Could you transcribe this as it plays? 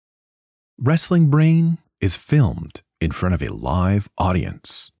Wrestling Brain is filmed in front of a live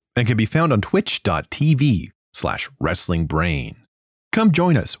audience and can be found on twitch.tv/wrestlingbrain. Come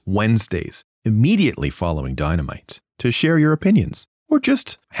join us Wednesdays immediately following Dynamite to share your opinions or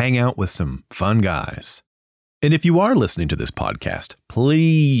just hang out with some fun guys. And if you are listening to this podcast,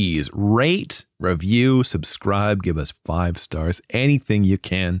 please rate, review, subscribe, give us 5 stars, anything you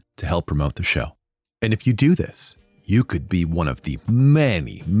can to help promote the show. And if you do this, you could be one of the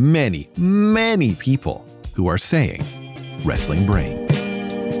many, many, many people who are saying Wrestling Brain.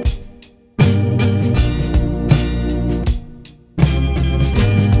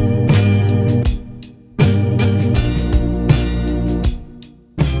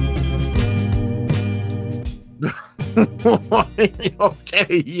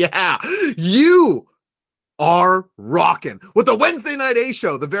 Okay, yeah. You are rocking with the Wednesday Night A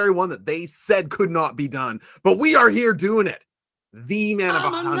Show, the very one that they said could not be done, but we are here doing it. The man of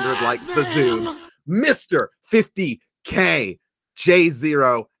 100 likes the Zoobs, Mr. 50K,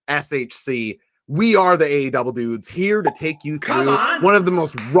 J0 SHC. We are the AEW dudes here to take you through one of the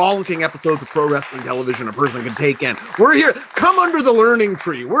most rollicking episodes of pro wrestling television a person can take in. We're here. Come under the learning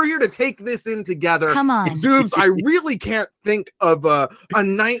tree. We're here to take this in together. Come on. Zoobs, I really can't think of a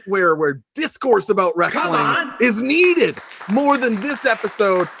night where discourse about wrestling is needed more than this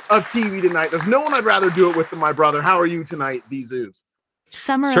episode of TV Tonight. There's no one I'd rather do it with than my brother. How are you tonight, the Zoobs?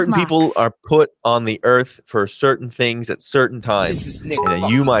 Certain people are put on the earth for certain things at certain times. This is Nick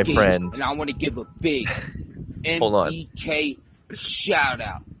and you, my friend, and I want to give a big hold on. MDK shout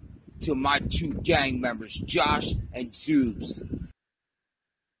out to my 2 gang members, Josh and Zoobs.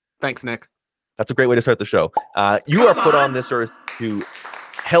 Thanks, Nick. That's a great way to start the show. You are put on this earth to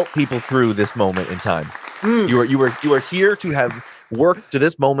help people through this moment in time. You are here to have worked to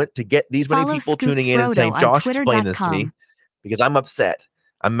this moment to get these many people tuning in and saying, "Josh, explain this to me." Because I'm upset,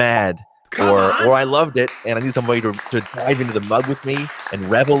 I'm mad, or I loved it, and I need somebody to dive into the mud with me and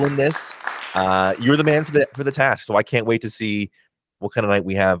revel in this. You're the man for the task, so I can't wait to see what kind of night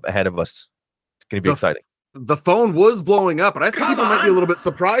we have ahead of us. It's going to be exciting. The phone was blowing up, and I think people might be a little bit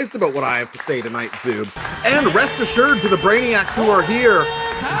surprised about what I have to say tonight, Zoobs. And rest assured to the Brainiacs who are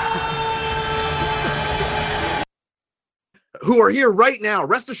here right now,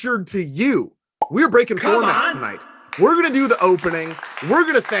 rest assured to you, we're breaking format tonight. We're going to do the opening. We're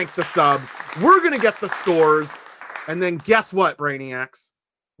going to thank the subs. We're going to get the scores. And then guess what, Brainiacs?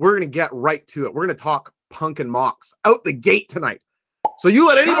 We're going to get right to it. We're going to talk Punk and Mox out the gate tonight. So you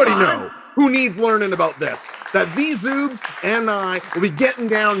let anybody know who needs learning about this, that these Zoobs and I will be getting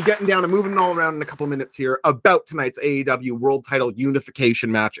down and moving all around in a couple of minutes here about tonight's AEW World Title Unification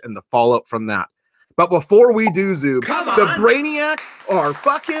match and the fallout from that. But before we do, Zoobs, the Brainiacs are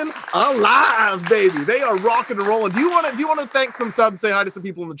fucking alive, baby. They are rocking and rolling. Do you want to thank some subs, say hi to some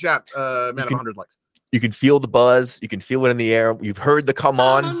people in the chat? Man of 100 likes. You can feel the buzz. You can feel it in the air. You've heard the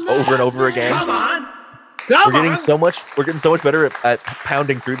come-ons over and over again. We're getting so much better at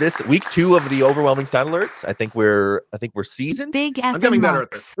pounding through this. Week 2 of the overwhelming sound alerts. I think we're seasoned. I'm getting better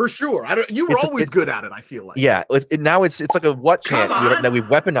at this for sure. You were always good at it. I feel like. Yeah. Now it's like a what chant. We've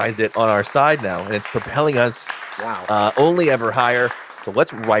weaponized it on our side now, and it's propelling us only ever higher. So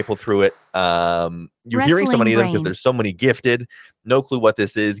let's rifle through it. You're hearing so many of them because there's so many gifted. No clue what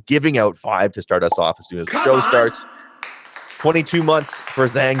this is. Giving out 5 to start us off as soon as the show starts. 22 months for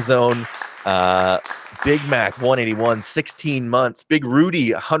Zang Zone. Big Mac 181, 16 months. Big Rudy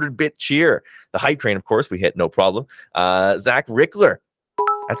 100-bit cheer. The hype train, of course, we hit no problem. Zach Rickler,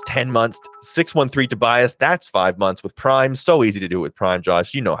 that's 10 months. 613 Tobias, that's 5 months with Prime. So easy to do with Prime,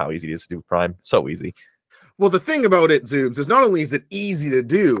 Josh. You know how easy it is to do with Prime. So easy. Well, the thing about it, Zoobs, is not only is it easy to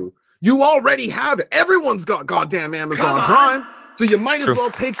do, you already have it. Everyone's got goddamn Amazon Prime. So you might as well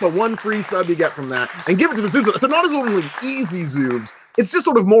take the 1 free sub you get from that and give it to the Zoobs. So not as only easy, Zoobs, it's just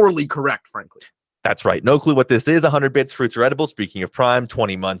sort of morally correct, frankly. That's right. No clue what this is. 100 bits, fruits are edible. Speaking of Prime,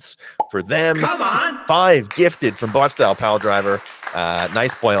 20 months for them. 5 gifted from Bot Style Pal Driver.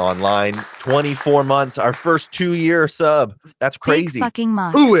 Nice Boy Online. 24 months. Our first 2-year sub. That's crazy.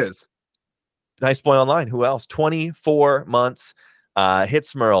 Who is? Nice Boy Online. Who else? 24 months. Hit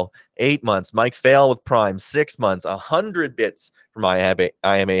Smurl. 8 months. Mike Fail with Prime. 6 months. 100 bits from I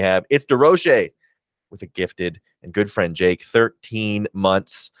Am Ahab. It's DeRoche with a gifted and good friend Jake. 13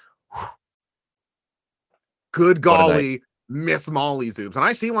 months. Good golly, Miss Molly, Zoobs. And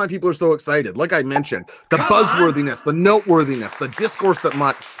I see why people are so excited. Like I mentioned, the buzzworthiness, the noteworthiness, the discourse that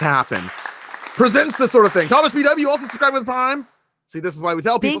must happen presents this sort of thing. Thomas BW also subscribe with Prime. See, this is why we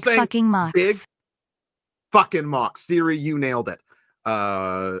tell people saying big fucking Mox. Siri, you nailed it.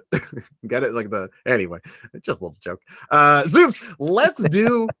 Get it? Anyway, it's just a little joke. Zoobs, let's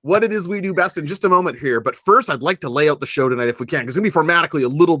do what it is we do best in just a moment here. But first, I'd like to lay out the show tonight if we can, because it's going to be formatically a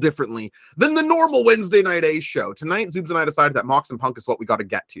little differently than the normal Wednesday night A show. Tonight, Zoobs and I decided that Mox and Punk is what we got to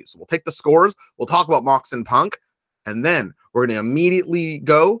get to. So we'll take the scores, we'll talk about Mox and Punk, and then we're going to immediately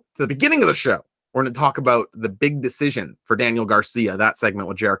go to the beginning of the show. We're going to talk about the big decision for Daniel Garcia, that segment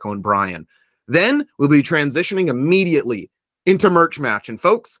with Jericho and Brian. Then we'll be transitioning immediately into merch match. And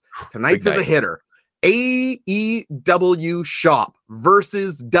folks, tonight's is a hitter. AEW Shop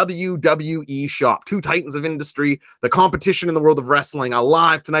versus WWE Shop. Two titans of industry, the competition in the world of wrestling,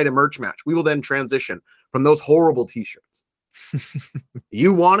 alive tonight in merch match. We will then transition from those horrible t-shirts.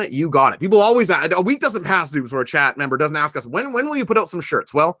 You want it, you got it. People always, a week doesn't pass, Zoobs, where a chat member doesn't ask us, when will you put out some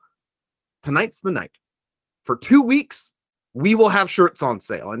shirts? Well, tonight's the night. For 2 weeks, we will have shirts on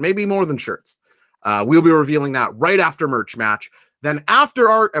sale, and maybe more than shirts. We'll be revealing that right after merch match. Then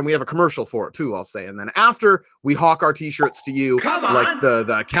after and we have a commercial for it too, I'll say. And then after we hawk our t-shirts to you, like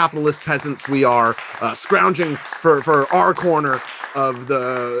the capitalist peasants we are, scrounging for our corner of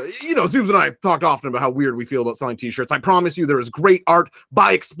the, Zoobs and I talked often about how weird we feel about selling t-shirts. I promise you there is great art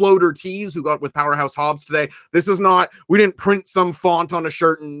by Exploder Tees, who got with Powerhouse Hobbs today. This is not, we didn't print some font on a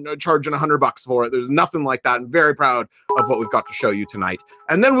shirt and charging $100 for it. There's nothing like that. I'm very proud of what we've got to show you tonight.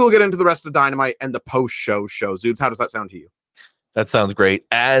 And then we'll get into the rest of Dynamite and the post-show show. Zoobs, how does that sound to you? That sounds great,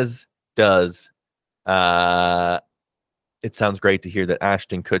 as does it sounds great to hear that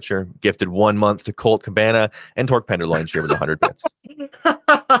Ashton Kutcher gifted 1 month to Colt Cabana and Torque Penderloin share with 100 bits.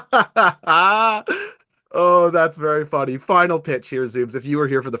 Oh, that's very funny. Final pitch here, Zoobs. If you were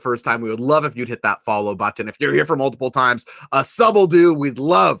here for the first time, we would love if you'd hit that follow button. If you're here for multiple times, a sub will do. We'd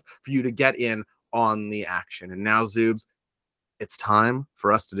love for you to get in on the action. And now, Zoobs, it's time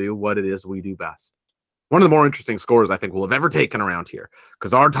for us to do what it is we do best. One of the more interesting scores I think we'll have ever taken around here,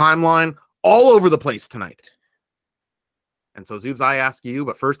 because our timeline all over the place tonight. And so, Zoobs, I ask you,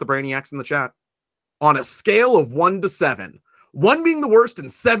 but first the Brainiacs in the chat. On a scale of 1 to 7, 1 being the worst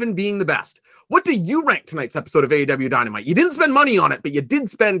and 7 being the best, what do you rank tonight's episode of AEW Dynamite? You didn't spend money on it, but you did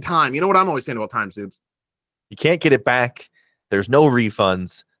spend time. You know what I'm always saying about time, Zoobs? You can't get it back. There's no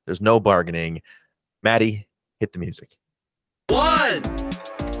refunds. There's no bargaining. Maddie, hit the music. 1,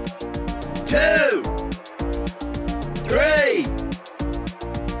 2, 3,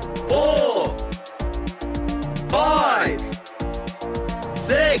 4, 5,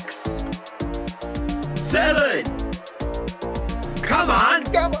 6, 7. Come on.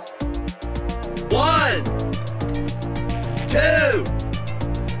 1, 2,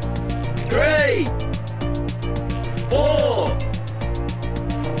 3, 4,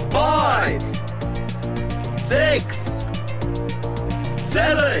 5, 6,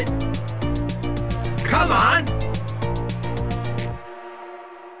 7. Come on.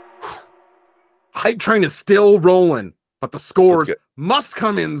 Hype train is still rolling, but the scores must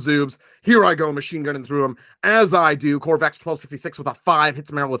come in, Zoobs. Here I go, machine gunning through them as I do. Corvex 1266 with a 5,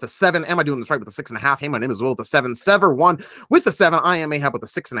 hits Merrill with a 7. Am I doing this right with a 6.5? Hey, my name is Will with a 7. Sever 1 with a 7. I am Ahab with a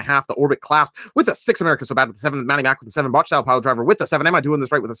 6.5. The Orbit Class with a 6. America So Bad with a 7. Manny Mac with a 7. Botch Style Power Driver with a 7. Am I doing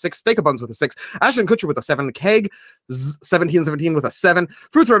this right with a 6? Steak of Buns with a 6. Ashton Kutcher with a 7. Keg 1717 with a 7.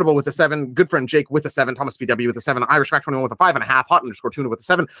 Fruits Edible with a 7. Good friend Jake with a 7. Thomas BW with a 7. Irish Mac 21 with a 5.5. Hot _ Tuna with a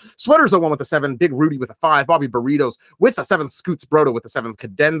 7. Sweaters 01 with a 7. Big Rudy with a 5. Bobby Burritos with a 7. Scoots Brodo with a 7.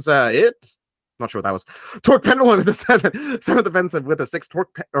 Cadenza not sure what that was. Torque Pendulum with a 7. 7th Offensive with a 6.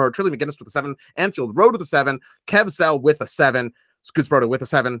 Trilly McGinnis with a 7. Anfield Road with a 7. Kev Cell with a 7. Scoots Brodo with a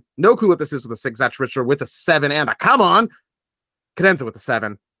 7. No clue what this is with a 6. Zach Richter with a 7. And a come on. Cadenza with a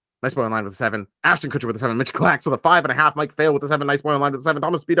 7. Nice Boy Online with a 7. Ashton Kutcher with a 7. Mitch Clax with a 5.5. Mike Fail with a 7. Nice Boy Online with a 7.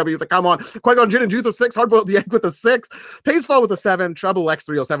 Thomas BW with a come on. Qui-Gon Jinn and Juice with a 6. Hardboiled the Egg with a 6. Pacefall with a 7. Trouble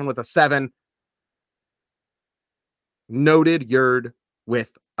X307 with a 7. Noted Yerd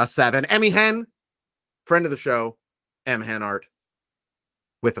with a 7. Emmy Hen, friend of the show, M. Henart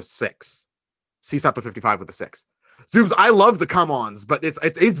with a 6. CSAP with 55 with a 6. Zoobs, I love the come-ons, but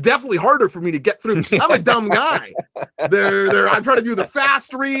it's definitely harder for me to get through. I'm a dumb guy. I'm trying to do the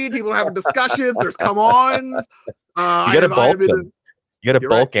fast read. People are having discussions. There's come-ons. You got to bulk them. You got to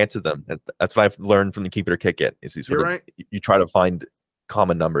bulk right. answer them. That's what I've learned from the Keep It or Kick It. Is you try to find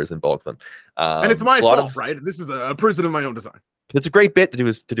common numbers and bulk them. And it's my fault, right? This is a prison of my own design. It's a great bit to do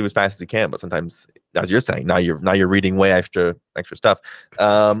as fast as you can, but sometimes, as you're saying, now you're reading way extra stuff.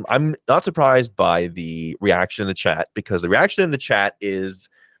 I'm not surprised by the reaction in the chat, because the reaction in the chat is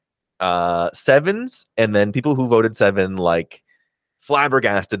 7s, and then people who voted 7 like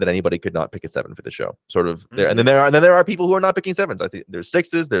flabbergasted that anybody could not pick a 7 for the show. Sort of there, and then there are people who are not picking 7s. I think there's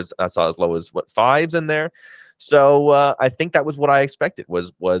 6s. I saw as low as 5s in there. So I think that was what I expected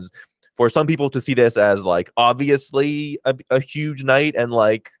was for some people to see this as like obviously a huge night and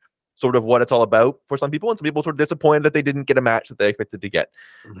like sort of what it's all about for some people, and some people sort of disappointed that they didn't get a match that they expected to get.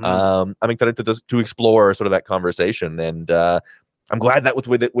 I'm excited to explore sort of that conversation, and I'm glad that was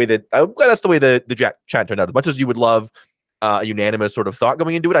I'm glad that's the way the chat turned out. As much as you would love a unanimous sort of thought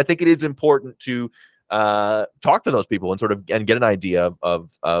going into it, I think it is important to talk to those people and sort of and get an idea of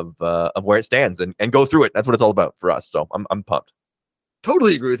where it stands and go through it. That's what it's all about for us. So I'm pumped.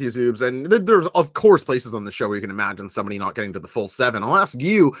 Totally agree with you, Zoobs. And there's, of course, places on the show where you can imagine somebody not getting to the full 7. I'll ask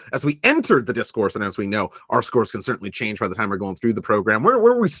you, as we entered the discourse, and as we know, our scores can certainly change by the time we're going through the program. Where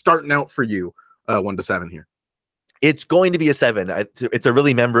are we starting out for you, 1 to 7 here? It's going to be a 7. It's a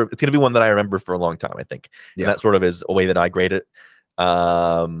really it's going to be one that I remember for a long time, I think. Yeah. And that sort of is a way that I grade it.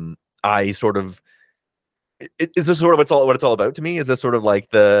 I sort of... Is this sort of what it's all about to me? Is this sort of like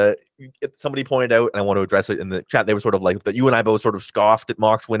somebody pointed out, and I want to address it in the chat. They were sort of like that. You and I both sort of scoffed at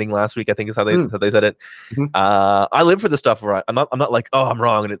Mox winning last week. I think is how they said it. I live for the stuff where I'm not like, oh, I'm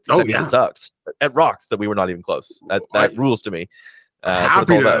wrong, and it sucks. It rocks that we were not even close. That rules to me.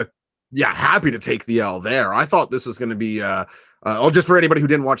 Happy to take the L there. I thought this was going to be just for anybody who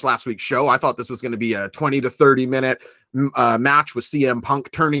didn't watch last week's show, I thought this was going to be a 20 to 30 minute match with CM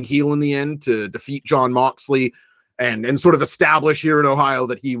Punk turning heel in the end to defeat Jon Moxley and sort of establish here in Ohio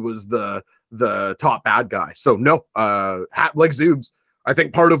that he was the top bad guy. So no, like Zoobs, I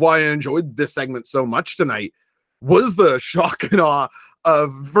think part of why I enjoyed this segment so much tonight was the shock and awe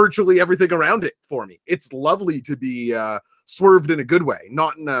of virtually everything around it for me. It's lovely to be swerved in a good way,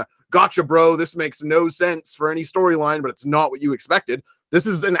 not in a gotcha, bro, this makes no sense for any storyline, but it's not what you expected. This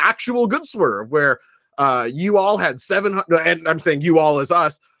is an actual good swerve where you all had 700, and I'm saying you all as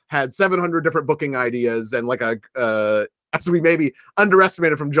us, had 700 different booking ideas, and like as we maybe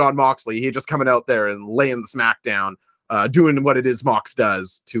underestimated from Jon Moxley, he just coming out there and laying the smack down, doing what it is Mox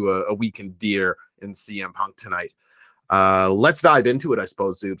does to a weakened deer in CM Punk tonight. Let's dive into it, I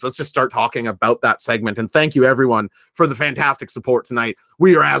suppose, Zoobs. Let's just start talking about that segment. And thank you, everyone, for the fantastic support tonight.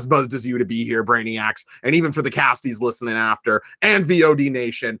 We are as buzzed as you to be here, Brainiacs, and even for the casties listening after, and VOD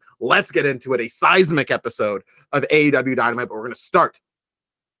Nation. Let's get into it. A seismic episode of AEW Dynamite, but we're going to start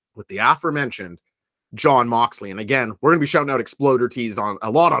with the aforementioned Jon Moxley. And again, we're going to be shouting out Exploder Tees on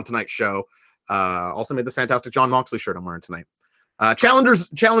a lot on tonight's show. Also made this fantastic Jon Moxley shirt I'm wearing tonight.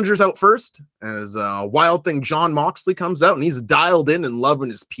 Challengers out first as Wild Thing Jon Moxley comes out, and he's dialed in and loving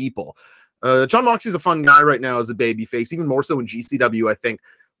his people. Jon Moxley's a fun guy right now as a babyface, even more so in GCW, I think,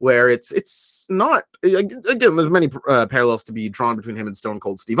 where it's not, again, there's many parallels to be drawn between him and Stone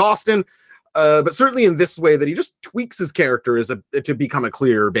Cold Steve Austin, but certainly in this way that he just tweaks his character to become a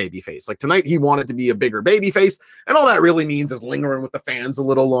clearer babyface. Like tonight, he wanted to be a bigger babyface, and all that really means is lingering with the fans a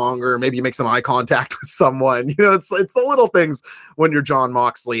little longer. Maybe you make some eye contact with someone. You know, it's the little things when you're Jon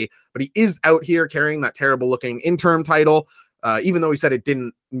Moxley. But he is out here carrying that terrible looking interim title, even though he said it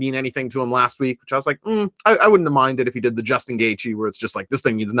didn't mean anything to him last week, which I was like, I wouldn't have minded if he did the Justin Gaethje, where it's just like, this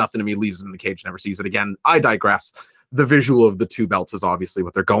thing means nothing to me, leaves it in the cage, never sees it again. I digress. The visual of the two belts is obviously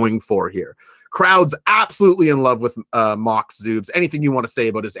what they're going for here. Crowd's absolutely in love with Mox, Zoobs. Anything you want to say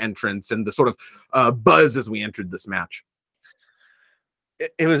about his entrance and the sort of buzz as we entered this match?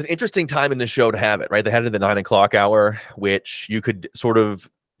 It was an interesting time in the show to have it, right? They had it in the 9 o'clock hour, which you could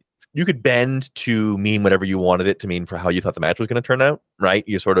bend to mean whatever you wanted it to mean for how you thought the match was going to turn out, right?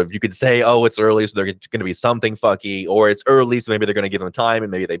 You could say, oh, it's early, so there's going to be something fucky, or it's early, so maybe they're going to give them time,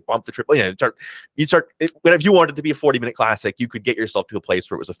 and maybe they bump the triple. But if you wanted it to be a 40-minute classic, you could get yourself to a place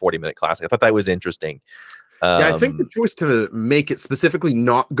where it was a 40-minute classic. I thought that was interesting. I think the choice to make it specifically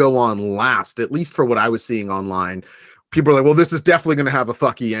not go on last, at least for what I was seeing online, people are like, well, this is definitely going to have a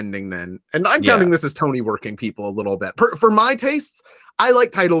fucky ending then. And I'm counting this as Tony working people a little bit. For my tastes, I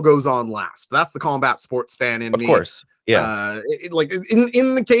like title goes on last. That's the combat sports fan in me. Of course. Yeah. Like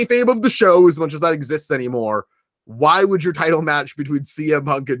in the kayfabe of the show, as much as that exists anymore, why would your title match between CM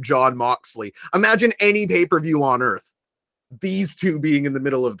Punk and Jon Moxley? Imagine any pay-per-view on earth, these two being in the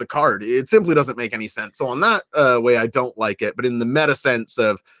middle of the card. It simply doesn't make any sense. So on that way, I don't like it. But in the meta sense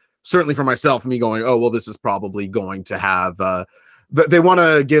of, certainly for myself, me going, oh, well, this is probably going to have, they want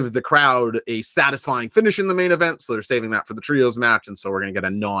to give the crowd a satisfying finish in the main event, so they're saving that for the trios match, and so we're going to get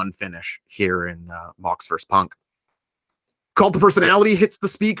a non-finish here in Mox vs. Punk. Cult of Personality hits the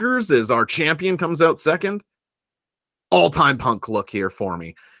speakers as our champion comes out second. All-time Punk look here for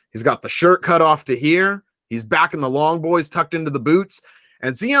me. He's got the shirt cut off to here. He's back in the long boys tucked into the boots.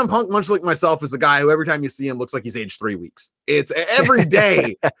 And CM Punk, much like myself, is the guy who every time you see him looks like he's aged 3 weeks. It's every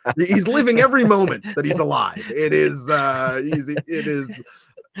day. He's living every moment that he's alive. It is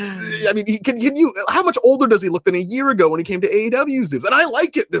I mean, can you? How much older does he look than a year ago when he came to AEW, Zoobs? And I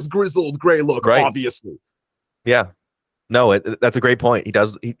like it, this grizzled gray look, right. Obviously. Yeah. No, that's a great point. He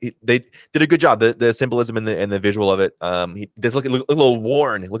does. They did a good job. The symbolism and the visual of it. He does look a little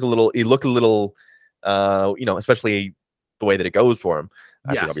worn. He looked a little. Especially the way that it goes for him.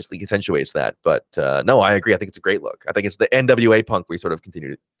 I think obviously accentuates that. But no, I agree. I think it's a great look. I think it's the NWA Punk we sort of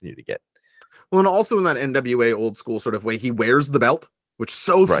continue to get. Well, and also in that NWA old school sort of way, he wears the belt, which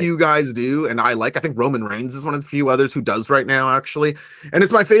so few guys do, and I like. I think Roman Reigns is one of the few others who does right now, actually. And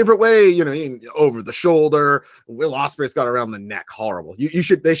it's my favorite way, over the shoulder. Will Ospreay's got around the neck. Horrible. You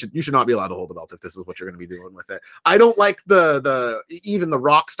should not be allowed to hold the belt if this is what you're going to be doing with it. I don't like the even the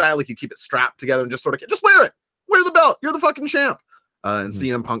Rock style, if you keep it strapped together and just sort of just wear it. Wear the belt. You're the fucking champ. And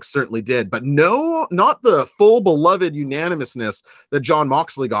CM Punk certainly did, but no, not the full beloved unanimousness that Jon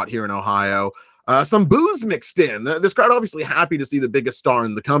Moxley got here in Ohio. Some booze mixed in. This crowd obviously happy to see the biggest star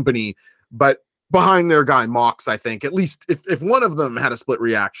in the company, but behind their guy Mox, I think, at least if one of them had a split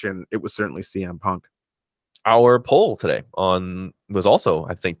reaction, it was certainly CM Punk. Our poll today was also,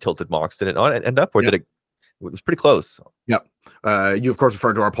 I think, tilted Mox. Did it not end up, or did it? It was pretty close. Yep. You of course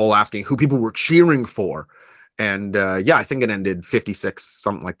referred to our poll asking who people were cheering for. And I think it ended 56,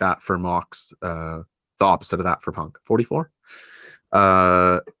 something like that for Mox. The opposite of that for Punk, 44.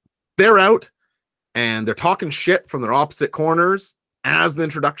 They're out and they're talking shit from their opposite corners as the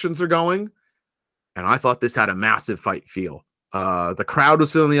introductions are going. And I thought this had a massive fight feel. The crowd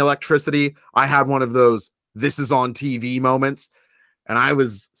was feeling the electricity. I had one of those "this is on TV" moments. And I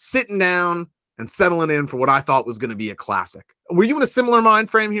was sitting down and settling in for what I thought was going to be a classic. Were you in a similar mind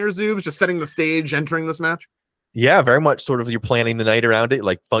frame here, Zoobs, just setting the stage, entering this match? Yeah, very much sort of you're planning the night around it,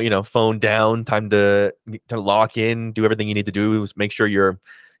 like phone down, time to lock in, do everything you need to do, make sure your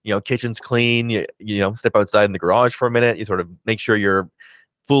kitchen's clean, you step outside in the garage for a minute, you sort of make sure you're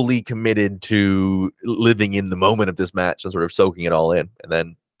fully committed to living in the moment of this match and sort of soaking it all in. And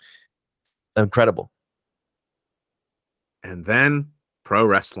then incredible. And then pro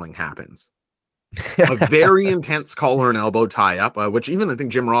wrestling happens. A very intense collar and elbow tie-up, which even I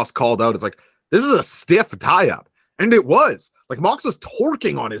think Jim Ross called out. It's like, this is a stiff tie-up. And it was. Like, Mox was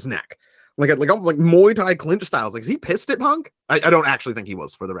torquing on his neck. Like almost like Muay Thai clinch styles. Like, is he pissed at Punk? I don't actually think he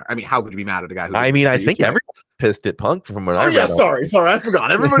was, for the record. I mean, how could you be mad at a guy who... I think everyone's pissed at Punk from what I read. Yeah, sorry, I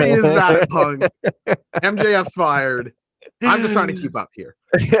forgot. Everybody is mad at Punk. MJF's fired. I'm just trying to keep up here.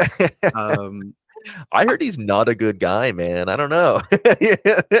 I heard he's not a good guy, man. I don't know.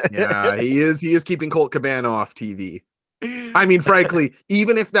 Yeah, he is keeping Colt Cabana off TV. I mean, frankly,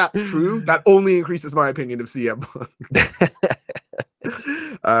 even if that's true, that only increases my opinion of CM Punk.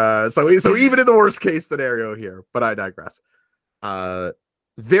 So even in the worst case scenario here, but I digress.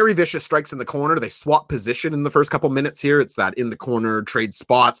 Very vicious strikes in the corner. They swap position in the first couple minutes here. It's that in the corner trade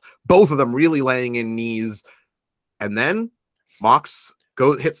spots, both of them really laying in knees. And then Mox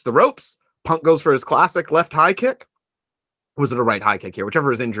hits the ropes. Punk goes for his classic left high kick. Was it a right high kick here? Whichever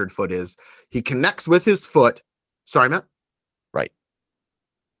his injured foot is. He connects with his foot. Sorry, Matt? Right.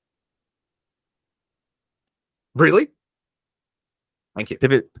 Really? Thank you.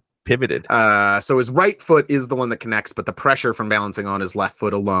 Pivoted. So his right foot is the one that connects, but the pressure from balancing on his left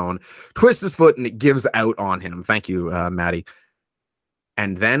foot alone twists his foot and it gives out on him. Thank you, Maddie.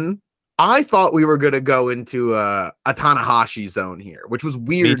 And then I thought we were going to go into a Tanahashi zone here, which was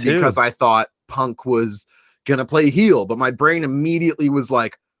weird because I thought Punk was going to play heel, but my brain immediately was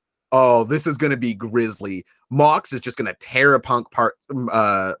like, oh, this is going to be grisly. Mox is just going to tear a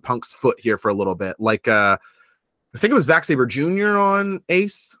Punk's foot here for a little bit. Like, I think it was Zack Sabre Jr. on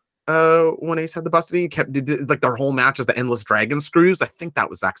Ace when Ace had the busted knee. Did like their whole match as the endless dragon screws. I think that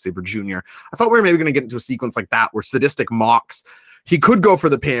was Zack Sabre Jr. I thought we were maybe going to get into a sequence like that where sadistic Mox, he could go for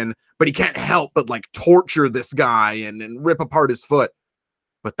the pin, but he can't help but like torture this guy and rip apart his foot.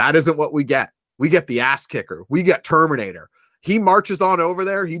 But that isn't what we get. We get the ass kicker. We get Terminator. He marches on over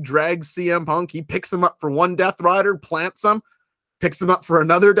there. He drags CM Punk. He picks him up for one Death Rider, plants him, picks him up for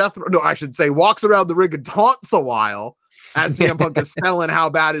another I should say walks around the ring and taunts a while as CM Punk is selling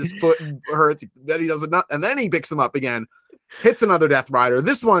how bad his foot hurts. Then he does it, and then he picks him up again, hits another Death Rider.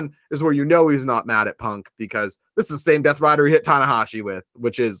 This one is where you know he's not mad at Punk because this is the same Death Rider he hit Tanahashi with,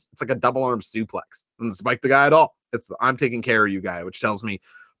 which is it's like a double arm suplex. Doesn't spike the guy at all. It's the I'm taking care of you guy, which tells me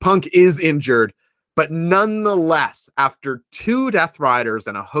Punk is injured. But nonetheless, after two Death Riders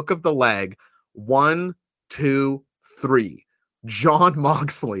and a hook of the leg, 1, 2, 3, Jon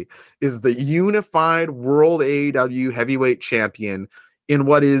Moxley is the unified World AEW Heavyweight Champion in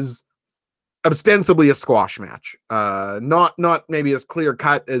what is ostensibly a squash match. Not maybe as clear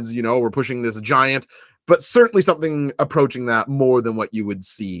cut as, we're pushing this giant but certainly something approaching that more than what you would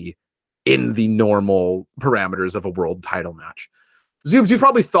see in the normal parameters of a world title match. Zoobs, you've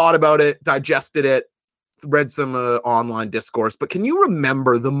probably thought about it, digested it, read some online discourse, but can you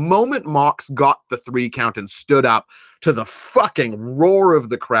remember the moment Mox got the 3 count and stood up to the fucking roar of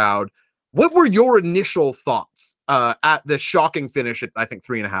the crowd? What were your initial thoughts at the shocking finish at, I think,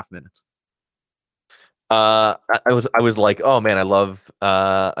 3.5 minutes? I was like, oh man, I love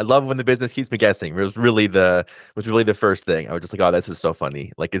when the business keeps me guessing. It was really the first thing. I was just like, oh, this is so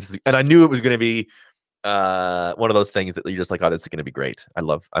funny. Like and I knew it was going to be one of those things that you're just like, oh, this is going to be great.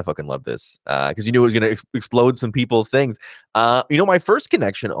 I fucking love this because you knew it was going to explode some people's things. My first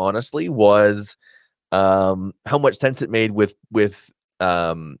connection, honestly, was how much sense it made with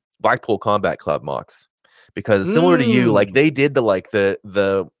Blackpool Combat Club Mox, because similar to you, like they did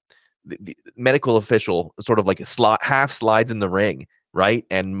the medical official sort of like half slides in the ring, right?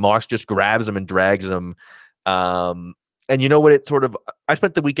 And Mox just grabs him and drags him. And you know what? It sort of. I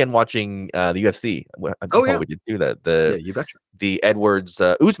spent the weekend watching the UFC. We did do that. You betcha. The Edwards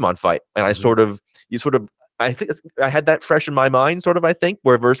Usman fight, and I I think I had that fresh in my mind, sort of. I think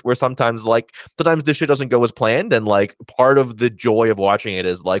where sometimes this shit doesn't go as planned, and like part of the joy of watching it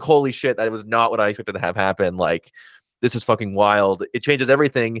is like, holy shit, that was not what I expected to have happen. Like, this is fucking wild. It changes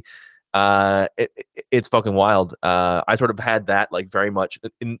everything. It's fucking wild. I sort of had that like very much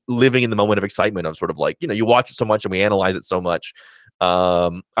in living in the moment of excitement of sort of like, you watch it so much and we analyze it so much.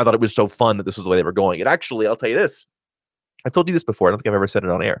 I thought it was so fun that this was the way they were going. It actually, I'll tell you this. I've told you this before. I don't think I've ever said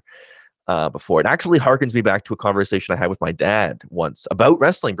it on air before. It actually harkens me back to a conversation I had with my dad once about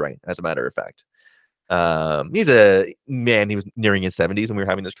Wrestling Brain, as a matter of fact. He's a man, he was nearing his 70s when we were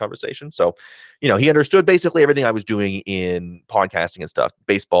having this conversation. So, he understood basically everything I was doing in podcasting and stuff,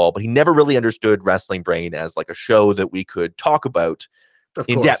 baseball, but he never really understood Wrestling Brain as like a show that we could talk about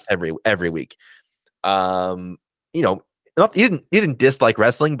in depth every week. He didn't dislike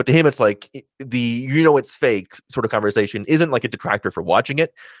wrestling, but to him, it's like it's fake sort of conversation isn't like a detractor for watching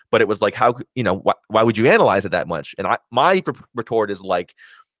it, but it was like, how, why would you analyze it that much? And my retort is like,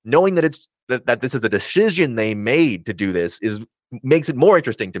 knowing that that this is a decision they made to do this makes it more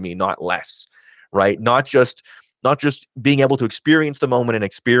interesting to me, not less, right? Not just being able to experience the moment and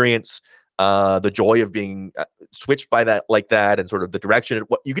experience the joy of being switched by that, like that, and sort of the direction.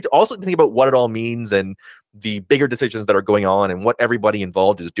 What you get to also think about what it all means and the bigger decisions that are going on and what everybody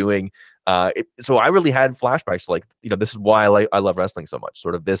involved is doing. So I really had flashbacks to, like, this is why I love wrestling so much.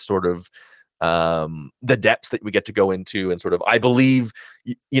 Sort of this sort of the depths that we get to go into, and sort of I believe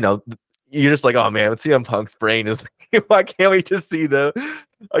you're just like, oh man, CM Punk's brain is. I can't wait to see the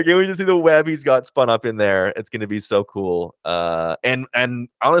web he's got spun up in there. It's going to be so cool. And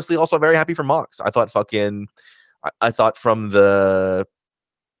honestly, also very happy for Mox. I thought from the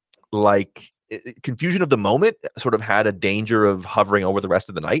confusion of the moment sort of had a danger of hovering over the rest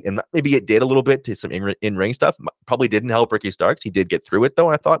of the night, and maybe it did a little bit to some in-ring stuff. Probably didn't help Ricky Starks. He did get through it though.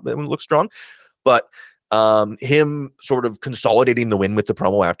 I thought it looked strong, but him sort of consolidating the win with the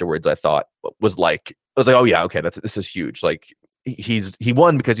promo afterwards, I thought was like, oh yeah, okay, this is huge. Like he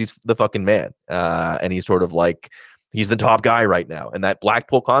won because he's the fucking man, and he's sort of like he's the top guy right now. And that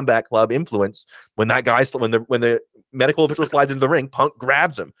Blackpool Combat Club influence, when the medical official slides into the ring, Punk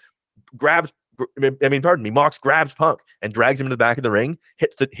grabs him, Mox grabs Punk and drags him to the back of the ring,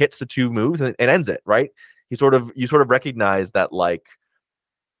 hits the 2 moves and ends it, right? You sort of recognize that, like,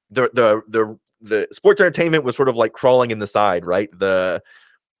 the sports entertainment was sort of like crawling in the side, right?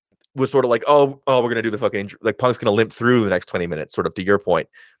 Was sort of like, oh, we're gonna do the fucking, like, Punk's gonna limp through the next 20 minutes, sort of to your point.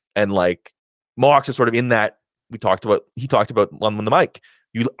 And like Mox is sort of in that he talked about on the mic.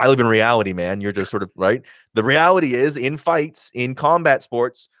 I live in reality, man. You're just sort of right. The reality is, in fights, in combat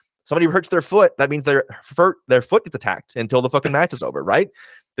sports, somebody hurts their foot, that means their foot gets attacked until the fucking match is over, right?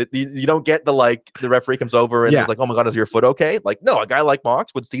 You don't get the referee comes over and is like, oh my god, is your foot okay? Like, no, a guy like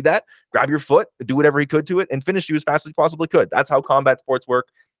Mox would see that, grab your foot, do whatever he could to it, and finish you as fast as he possibly could. That's how combat sports work.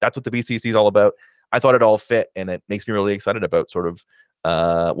 That's what the BCC is all about. I thought it all fit, and it makes me really excited about sort of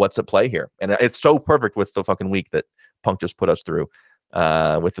what's at play here. And it's so perfect with the fucking week that Punk just put us through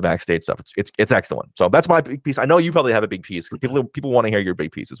with the backstage stuff. It's excellent. So that's my big piece. I know you probably have a big piece. People want to hear your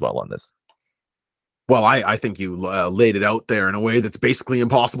big piece as well on this. Well, I think you laid it out there in a way that's basically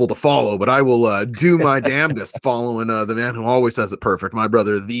impossible to follow, but I will do my damnedest following the man who always says it perfect, my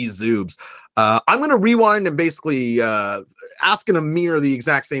brother, the Zoobs. I'm going to rewind and basically asking Amir the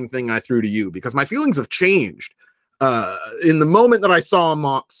exact same thing I threw to you, because my feelings have changed in the moment that I saw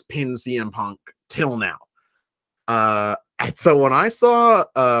Mox pin CM Punk till now. And so when I saw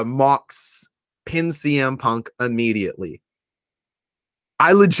Mox pin CM Punk immediately,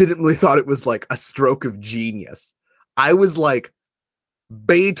 I legitimately thought it was like a stroke of genius. I was like,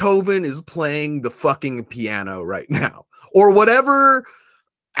 Beethoven is playing the fucking piano right now, or whatever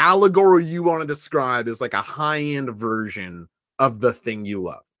allegory you want to describe as like a high-end version of the thing you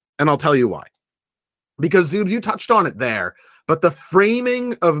love. And I'll tell you why. Because Zoobs, you touched on it there, but the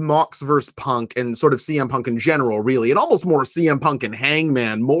framing of Mox versus Punk and sort of CM Punk in general, really, and almost more CM Punk and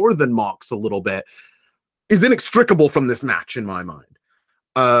Hangman more than Mox a little bit, is inextricable from this match in my mind.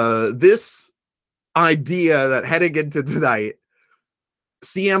 This idea that heading into tonight,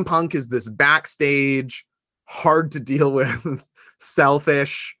 CM Punk is this backstage, hard to deal with,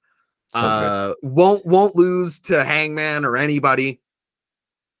 selfish, won't lose to Hangman or anybody,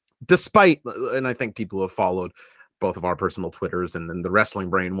 despite, and I think people who have followed both of our personal Twitters and then the Wrestling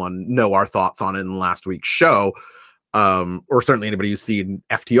Brain one know our thoughts on it in last week's show, or certainly anybody who's seen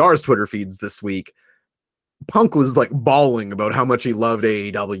FTR's Twitter feeds this week. Punk was like bawling about how much he loved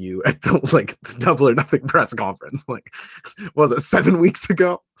AEW at the Double or Nothing press conference. Like, was it 7 weeks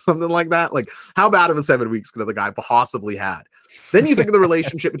ago? Something like that. Like, how bad of a 7 weeks could the guy possibly had? Then you think of the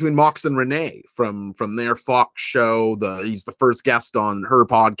relationship between Mox and Renee from their Fox show. He's the first guest on her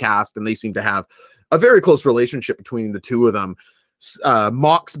podcast, and they seem to have a very close relationship between the two of them.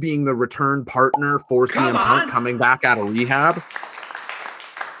 Mox being the return partner for CM Punk coming back out of rehab.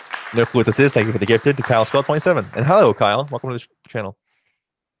 No clue what this is. Thank you for the gifted to Kyle Scott 27. And hello, Kyle. Welcome to the channel.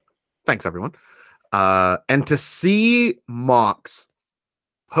 Thanks, everyone. And to see Mox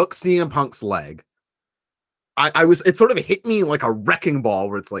hook CM Punk's leg, it sort of hit me like a wrecking ball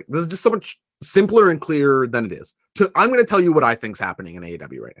where it's like, this is just so much simpler and clearer than it is. I'm going to tell you what I think's happening in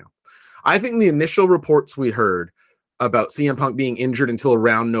AEW right now. I think the initial reports we heard about CM Punk being injured until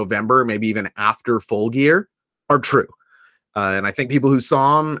around November, maybe even after Full Gear, are true. And I think people who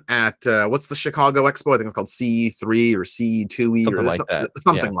saw him at what's the Chicago Expo? I think it's called C3 or C2E something or like that.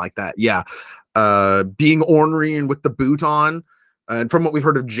 Something like that. Yeah. Being ornery and with the boot on. And from what we've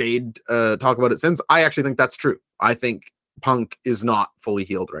heard of Jade talk about it since, I actually think that's true. I think Punk is not fully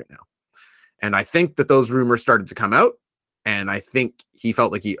healed right now. And I think that those rumors started to come out. And I think he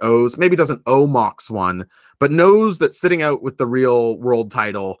felt like he maybe doesn't owe Mox one, but knows that sitting out with the real world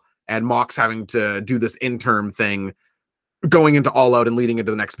title and Mox having to do this interim thing going into All Out and leading into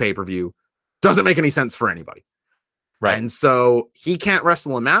the next pay-per-view doesn't make any sense for anybody. Right. And so he can't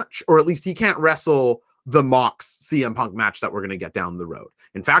wrestle a match, or at least he can't wrestle the Mox CM Punk match that we're going to get down the road.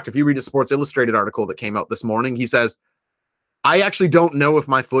 In fact, if you read a Sports Illustrated article that came out this morning, he says, I actually don't know if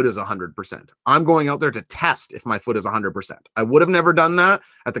my foot is 100%. I'm going out there to test if my foot is 100%. I would have never done that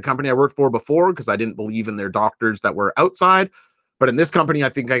at the company I worked for before because I didn't believe in their doctors that were outside. But in this company, I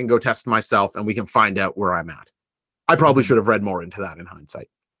think I can go test myself and we can find out where I'm at. I probably should have read more into that in hindsight.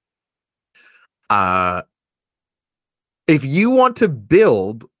 If you want to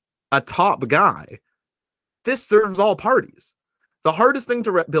build a top guy, this serves all parties. The hardest thing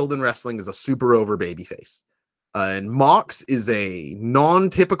to build in wrestling is a super over babyface. And Mox is a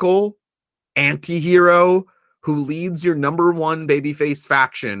non-typical anti-hero who leads your number one babyface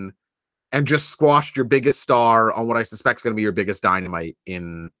faction and just squashed your biggest star on what I suspect is going to be your biggest Dynamite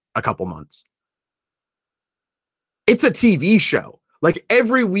in a couple months. It's a TV show. Like,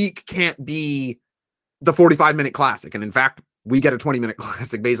 every week can't be the 45-minute classic. And in fact, we get a 20-minute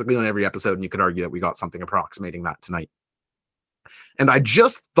classic basically on every episode, and you could argue that we got something approximating that tonight. And I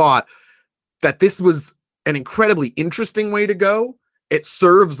just thought that this was an incredibly interesting way to go. It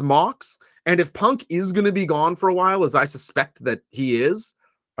serves Mox. And if Punk is going to be gone for a while, as I suspect that he is,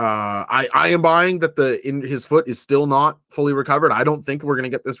 I am buying that his foot is still not fully recovered. I don't think we're going to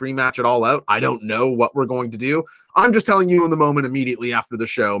get this rematch at All Out. I don't know what we're going to do. I'm just telling you in the moment immediately after the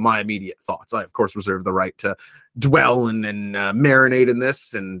show, my immediate thoughts. I, of course, reserve the right to dwell and marinate in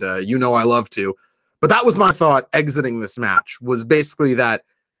this. And I love to. But that was my thought exiting this match, was basically that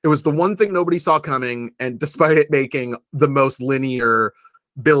it was the one thing nobody saw coming. And despite it making the most linear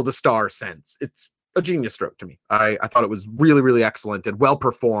build-a-star sense, it's a genius stroke to me. I thought it was really, really excellent and well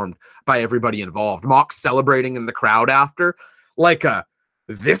performed by everybody involved. Mox celebrating in the crowd after, like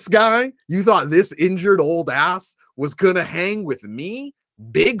this guy, you thought this injured old ass was gonna hang with me?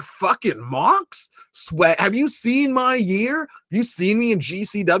 Big fucking Mox? Sweat. Have you seen my year? Have you seen me in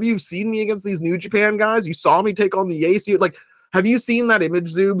GCW? You've seen me against these New Japan guys? You saw me take on the AC? Like, have you seen that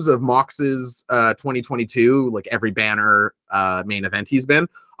image, Zoobs, of Mox's 2022, like every banner main event he's been?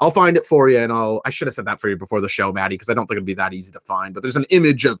 I'll find it for you, and I should have said that for you before the show, Maddie, because I don't think it'd be that easy to find. But there's an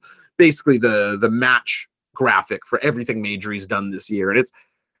image of basically the match graphic for everything major he's done this year, and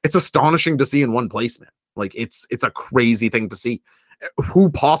it's astonishing to see in one placement. Like, it's a crazy thing to see.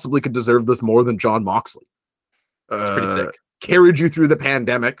 Who possibly could deserve this more than Jon Moxley? It's pretty sick. carried you through the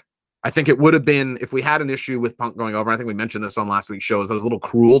pandemic. I think it would have been, if we had an issue with Punk going over, I think we mentioned this on last week's show, is that it was a little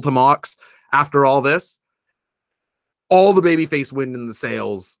cruel to Mox after all this. All the babyface wind in the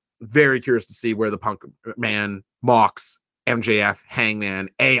sails. Very curious to see where the Punk man, Mox, MJF, Hangman,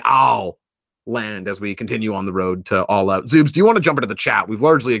 all land as we continue on the road to All Out. Zoobs, do you want to jump into the chat? We've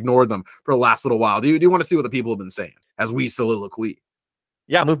largely ignored them for the last little while. Do you want to see what the people have been saying as we soliloquy?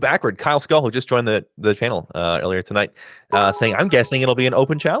 Yeah, move backward. Kyle Skull, who just joined the channel earlier tonight, saying, "I'm guessing it'll be an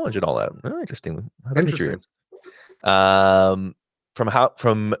open challenge at All Out." Oh, interesting. Interesting.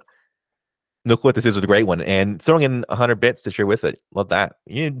 From look what this is with a great one, and throwing in 100 bits to share with it. Love that.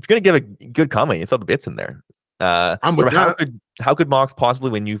 You're gonna give a good comment. You throw the bits in there. I'm with that. How could Mox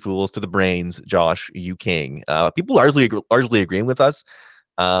possibly win you fools to the brains, Josh, you king? People largely agreeing with us.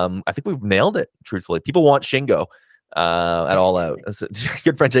 I think we've nailed it. Truthfully, people want Shingo at All Out.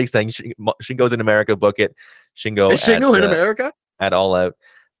 Good friend Jake saying Shingo's in America, book it. Shingo in America at All Out.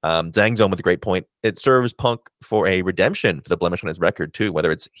 Zhang Zone with a great point. It serves Punk for a redemption for the blemish on his record too,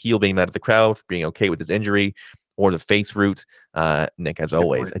 whether it's heel being mad at the crowd, being okay with his injury, or the face route. Nick, as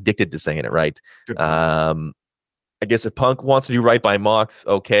always, addicted to saying it right. I guess if Punk wants to do right by Mox,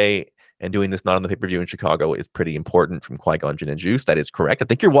 okay, and doing this not on the pay-per-view in Chicago is pretty important from Qui-Gon Jinn and Juice. That is correct. I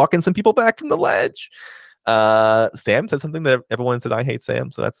think you're walking some people back from the ledge. Sam said something that everyone said, I hate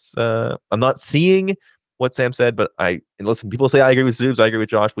Sam. So that's, I'm not seeing what Sam said, but listen, people say, I agree with Zoobs. I agree with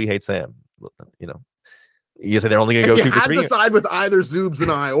Josh. We hate Sam. You know, you say they're only going to go 2 for 3. You had to side with either Zoobs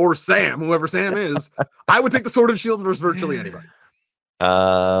and I or Sam, whoever Sam is. I would take the Sword and Shield versus virtually anybody.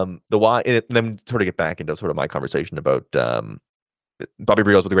 The why, and then sort of get back into sort of my conversation about Bobby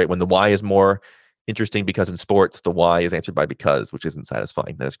Brios with a great one. The why is more interesting because in sports, the why is answered by because, which isn't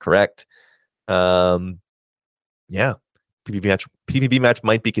satisfying. That is correct. Yeah, PPV match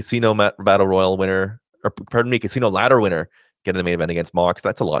might be Casino Battle Royal winner, or pardon me, Casino Ladder winner getting the main event against Mox.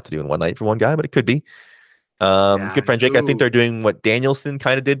 That's a lot to do in one night for one guy, but it could be. Good friend Jake, I think they're doing what Danielson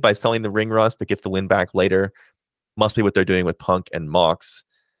kind of did by selling the ring rust, but gets the win back later. Must be what they're doing with Punk and Mox.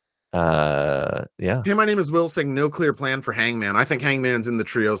 Yeah. Hey, my name is Will saying no clear plan for Hangman. I think Hangman's in the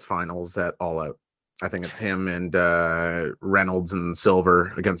trios finals at All Out. I think it's him and Reynolds and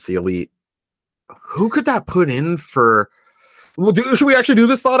Silver against the Elite. Who could that put in for? Well, should we actually do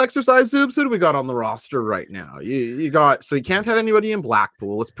this thought exercise, Zoobs? Who do we got on the roster right now? You got, so you can't have anybody in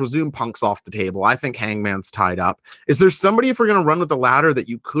Blackpool. Let's presume Punk's off the table. I think Hangman's tied up. Is there somebody, if we're going to run with the ladder, that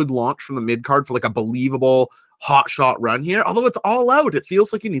you could launch from the mid card for like a believable hot shot run here? Although it's All Out, it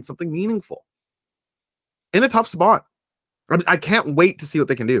feels like you need something meaningful in a tough spot. I can't wait to see what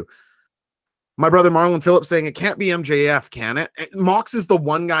they can do. My brother Marlon Phillips saying it can't be MJF, can it? Mox is the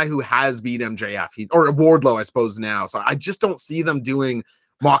one guy who has beat MJF, or Wardlow, I suppose now. So I just don't see them doing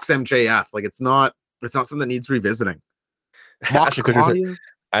Mox MJF. Like it's not something that needs revisiting. Mox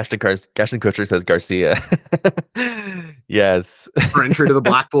Ashton Kutcher says Garcia. Yes. For entry to the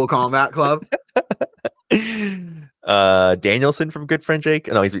Blackpool Combat Club. Danielson from good friend Jake.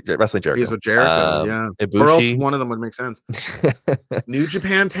 No, he's wrestling Jericho. He's with Jericho, yeah. Ibushi. Or else one of them would make sense. New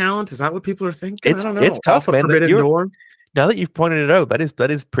Japan talent, is that what people are thinking? I don't know. It's tough, man. Now that you've pointed it out,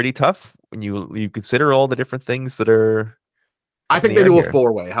 that is pretty tough when you consider all the different things that are. I think they do a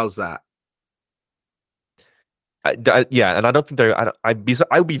 4-way. How's that? Yeah, and I don't think they're. I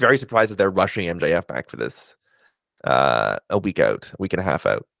would be very surprised if they're rushing MJF back for this. A week and a half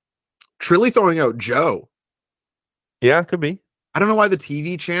out. Trilly throwing out Joe. Yeah, could be. I don't know why the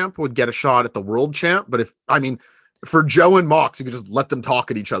TV champ would get a shot at the world champ, but for Joe and Mox, you could just let them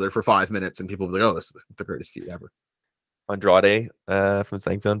talk at each other for 5 minutes and people will be like, oh, this is the greatest feud ever. Andrade from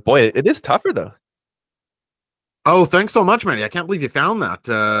Zhang Zone. Boy, it is tougher though. Oh, thanks so much, Manny. I can't believe you found that.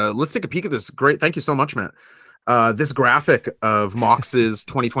 Let's take a peek at this. Great. Thank you so much, man. This graphic of Mox's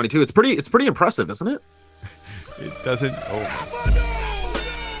 2022. It's pretty impressive, isn't it? It doesn't. Oh.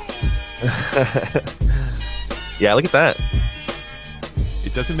 Yeah, look at that.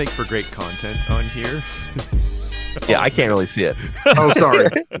 It doesn't make for great content on here. Yeah, I can't really see it. Oh, sorry.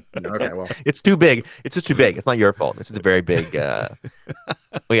 Okay, well, it's too big. It's just too big. It's not your fault. It's just a very big. Well,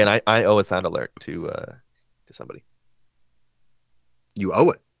 yeah, I owe a sound alert to somebody. You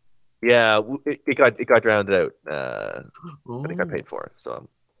owe it. Yeah, it got drowned out. But it got paid for. So.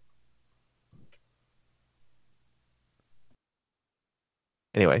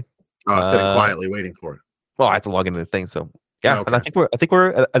 Anyway. Sitting quietly waiting for it. Well, I have to log into the thing, so yeah. Okay. And I think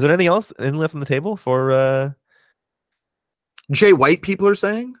we're. Is there anything else left on the table for? Jay White, people are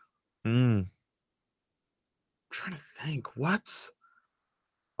saying. I'm trying to think. What's?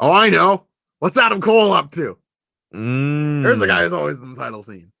 Oh, I know. What's Adam Cole up to? There's the guy who's always in the title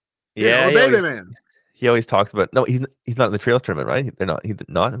scene. Yeah, baby man. He always talks about he's not in the trios tournament, right? He's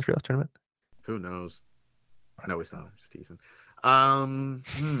not in the trios tournament. Who knows? No, he's not. I'm just teasing.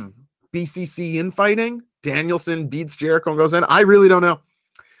 BCC infighting. Danielson beats Jericho and goes in. I really don't know.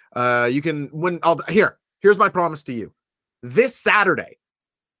 You can here's my promise to you. This Saturday,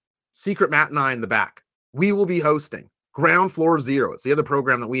 Secret Matt and I in the back, we will be hosting Ground Floor Zero. It's the other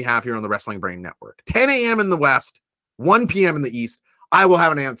program that we have here on the Wrestling Brain Network. 10 a.m. in the West, 1 p.m. in the East. I will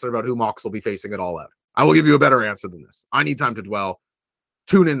have an answer about who Mox will be facing it all out. I will give you a better answer than this. I need time to dwell.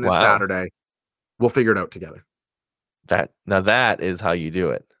 Tune in this Saturday. We'll figure it out together. That is how you do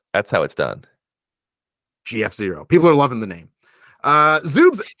it. That's how it's done. GF0. People are loving the name.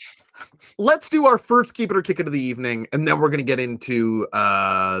 Zoobs, let's do our first Keep It or Kick It of the evening, and then we're going to get into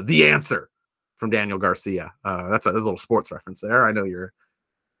the answer from Daniel Garcia. That's a little sports reference there. I know you're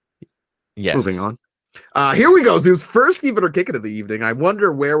moving on. Here we go, Zoobs. First Keep It or Kick It of the evening. I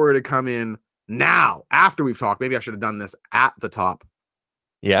wonder where we're to come in now after we've talked. Maybe I should have done this at the top.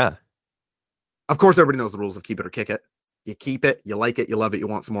 Yeah. Of course, everybody knows the rules of Keep It or Kick It. You keep it, you like it, you love it, you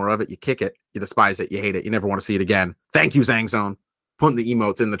want some more of it. You kick it, you despise it, you hate it, you never want to see it again. Thank you, Zang Zone. Putting the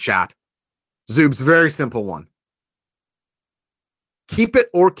emotes in the chat. Zoob's very simple one. Keep it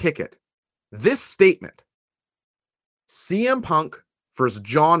or kick it. This statement, CM Punk versus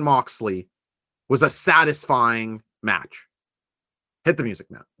Jon Moxley, was a satisfying match. Hit the music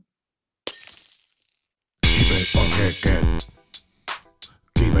now. Keep it or kick it.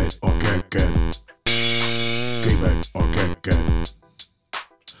 Keep it or kick it. Keep it or kick it.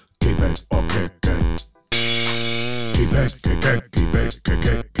 Keep it or kick it. Keep it, kick it, keep it, kick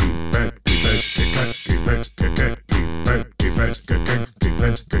it, keep it, keep it, kick it, keep it, kick it, keep it, keep it, kick it, keep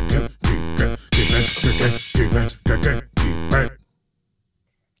it, kick it, keep it, keep it, kick it, keep it, kick it, keep it.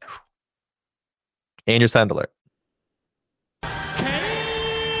 And your sound alert.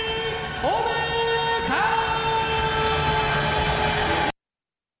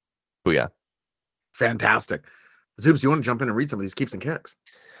 Booyah. Fantastic. Zoobs, do you want to jump in and read some of these keeps and kicks?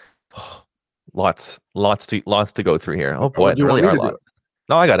 Lots to go through here. Oh boy, you there really want are me to do lots.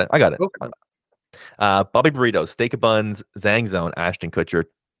 No, I got it. Okay. Bobby Burrito, Steak of Buns, Zang Zone, Ashton Kutcher,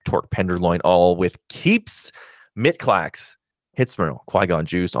 Torque Penderloin, all with keeps. Mitclax, Hitsmerl, Qui-Gon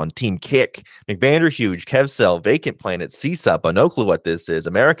Juice on Team Kick, McVander Huge, Kev Cell, Vacant Planet, CSUP, no clue what this is,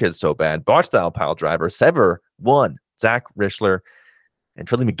 America is so bad, Bot Style Pile Driver, Sever, One, Zach Richler, and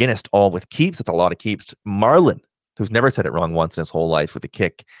Trilly McGinnis, all with keeps. That's a lot of keeps. Marlon, who's never said it wrong once in his whole life with a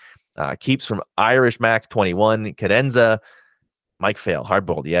kick. Keeps from Irish Mac 21, Cadenza, Mike Fail,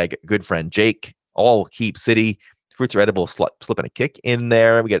 Hardboiled Egg, Good Friend Jake, all keep City. Fruits are edible, slipping a kick in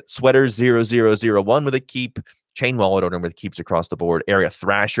there. We get Sweaters 0001 with a keep. Chain Wallet Owner with keeps across the board. Area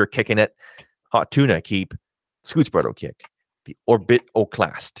Thrasher kicking it. Hot Tuna keep. Scootsbretto kick. The Orbit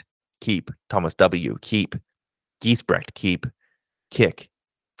O'Clast keep. Thomas W keep. Giesbrecht keep. Kick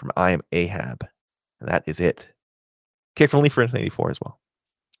from I Am Ahab. And that is it. Kick from Lee for 84 as well.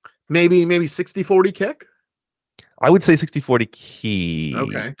 Maybe 60-40 kick? I would say 60-40 keep.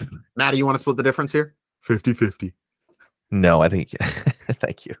 Okay. Maddie, you want to split the difference here? 50-50. No, I think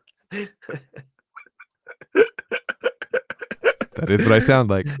thank you. That is what I sound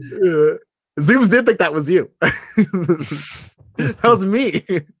like. Zooms did think that was you. That was me.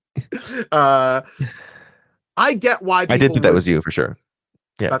 I get why people I did think that was you for sure.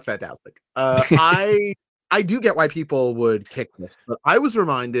 Yeah. That's fantastic. I do get why people would kick this, but I was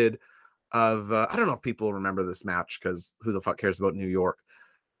reminded of I don't know if people remember this match because who the fuck cares about New York,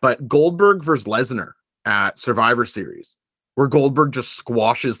 but Goldberg versus Lesnar at Survivor Series, where Goldberg just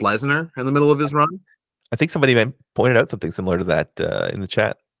squashes Lesnar in the middle of his run. I think somebody pointed out something similar to that in the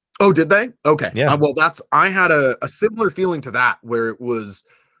chat. Oh, did they? Okay. Yeah. Well, I had a similar feeling to that where it was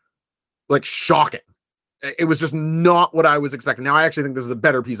like shocking. It was just not what I was expecting. Now, I actually think this is a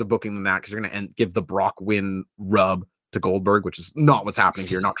better piece of booking than that because you're going to give the Brock win rub to Goldberg, which is not what's happening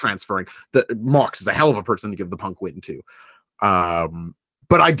here, not transferring. Mox is a hell of a person to give the Punk win to.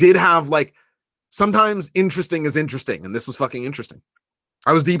 But I did have like, sometimes interesting is interesting, and this was fucking interesting.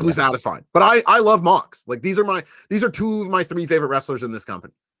 I was deeply satisfied. But I love Mox. Like these are two of my three favorite wrestlers in this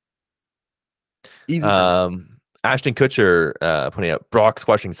company. Easy. Ashton Kutcher putting out Brock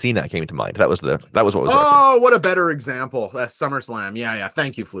squashing Cena came to mind. That was what was. Oh, what a better example! SummerSlam. Yeah.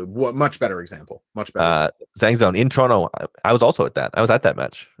 Thank you, Flube. What much better example. Much better. Zang Zone in Toronto. I was also at that. I was at that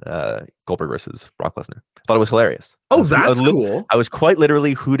match. Goldberg versus Brock Lesnar. Thought it was hilarious. Oh, that's cool. I was quite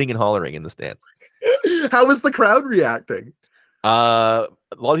literally hooting and hollering in the stand. How was the crowd reacting? A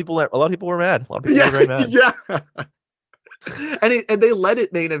lot of people were mad. A lot of people were very mad. Yeah. And they let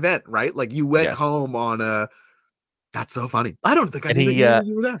it main event, right? Like you went home on a. That's so funny. I don't think I knew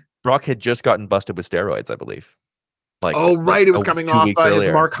you were there. Brock had just gotten busted with steroids, I believe. Like, oh, right. It was coming off his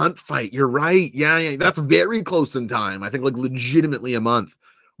earlier. Mark Hunt fight. You're right. Yeah. That's very close in time. I think like legitimately a month.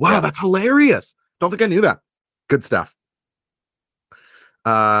 Wow, that's hilarious. Don't think I knew that. Good stuff.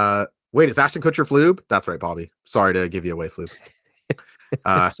 Wait, is Ashton Kutcher Floob? That's right, Bobby. Sorry to give you away, Floob.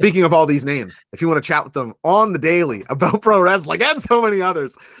 Speaking of all these names, if you want to chat with them on the daily about pro wrestling and so many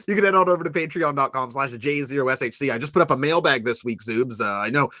others, you can head on over to patreon.com/J0SHC. I just put up a mailbag this week, Zoobs. I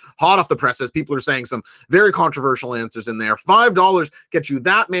know, hot off the presses, people are saying some very controversial answers in there. $5 gets you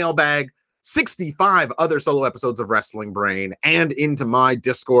that mailbag, 65 other solo episodes of Wrestling Brain, and into my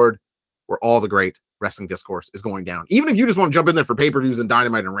Discord, where all the great wrestling discourse is going down. Even if you just want to jump in there for pay-per-views and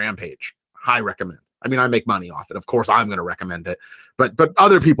Dynamite and Rampage, high recommend. I mean, I make money off it. Of course, I'm going to recommend it, but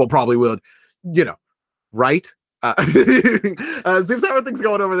other people probably would, right? Seems how are things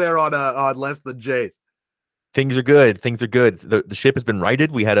going over there on Less Than Jays? Things are good. The ship has been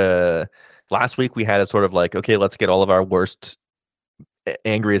righted. Last week we had a sort of like, okay, let's get all of our worst,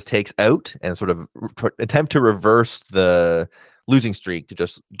 angriest takes out and sort of attempt to reverse the losing streak, to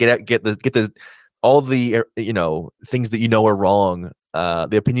just get all the things that are wrong,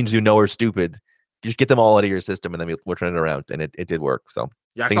 the opinions are stupid. Just get them all out of your system, and then we'll turn it around. And it did work. So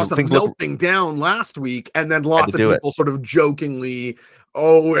yeah, I saw some melting down last week, and then lots of people sort of jokingly,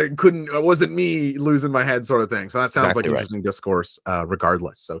 "Oh, it wasn't me losing my head," sort of thing. So that sounds like interesting discourse,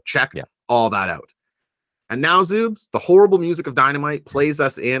 regardless. So check all that out. And now, Zoobs, the horrible music of Dynamite plays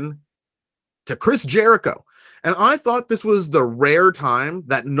us in to Chris Jericho. And I thought this was the rare time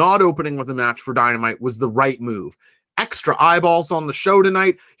that not opening with a match for Dynamite was the right move. Extra eyeballs on the show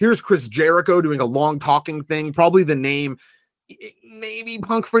tonight. Here's Chris Jericho doing a long talking thing. Probably the name, maybe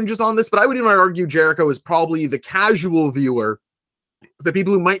Punk fringes on this, but I would even argue Jericho is probably the casual viewer, the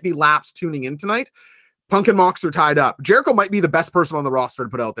people who might be lapsed tuning in tonight. Punk and Mox are tied up. Jericho might be the best person on the roster to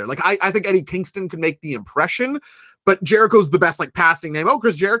put out there. Like, I think Eddie Kingston can make the impression, but Jericho's the best, like, passing name. Oh,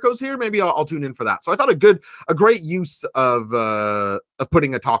 Chris Jericho's here. Maybe I'll tune in for that. So I thought a great use of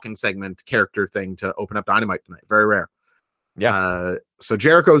putting a talking segment character thing to open up Dynamite tonight. Very rare. Yeah. So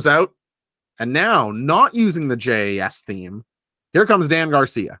Jericho's out, and now not using the JAS theme. Here comes Dan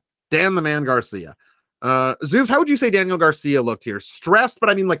Garcia. Dan the Man Garcia. Zoobs, how would you say Daniel Garcia looked here? Stressed, but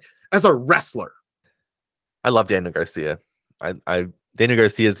I mean, like, as a wrestler. I love Daniel Garcia. Daniel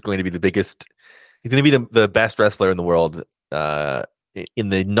Garcia is going to be the biggest. He's going to be the best wrestler in the world in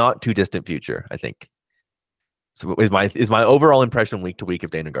the not too distant future, I think. So is my overall impression week to week of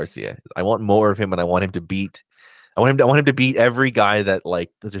Daniel Garcia. I want more of him, and I want him to beat. I want him to beat every guy that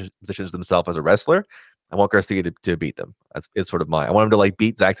like positions themselves as a wrestler. I want Garcia to beat them. It's sort of I want him to like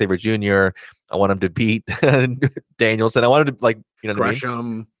beat Zack Sabre Jr. I want him to beat Danielson. I want him to like Gresham. What I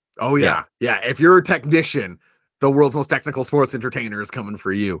mean? Oh yeah. If you're a technician, the world's most technical sports entertainer is coming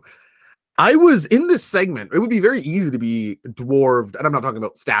for you. I was in this segment. It would be very easy to be dwarfed, and I'm not talking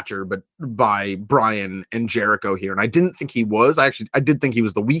about stature, but by Bryan and Jericho here. And I didn't think he was. I did think he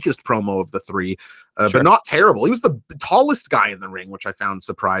was the weakest promo of the three, but not terrible. He was the tallest guy in the ring, which I found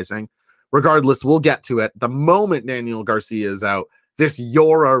surprising. Regardless, we'll get to it. The moment Daniel Garcia is out, this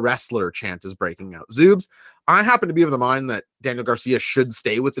 "You're a Wrestler" chant is breaking out. Zoobs, I happen to be of the mind that Daniel Garcia should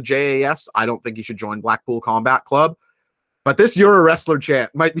stay with the JAS. I don't think he should join Blackpool Combat Club. But this "You're a Wrestler"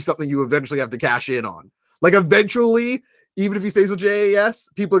 chant might be something you eventually have to cash in on. Like, eventually, even if he stays with JAS,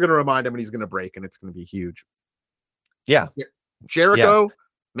 people are going to remind him and he's going to break, and it's going to be huge. Yeah. Jericho.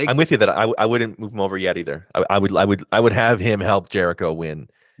 Yeah. I'm with you that I wouldn't move him over yet either. I would have him help Jericho win.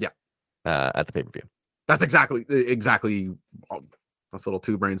 Yeah. At the pay-per-view. That's exactly. That's a little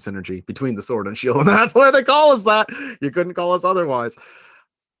two-brain synergy between the sword and shield, and that's why they call us that. You couldn't call us otherwise.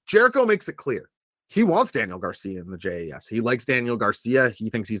 Jericho makes it clear. He wants Daniel Garcia in the JAS. He likes Daniel Garcia. He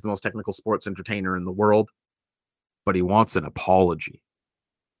thinks he's the most technical sports entertainer in the world, but he wants an apology.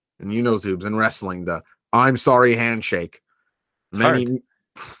 And Zoobs, in wrestling, the "I'm sorry" handshake,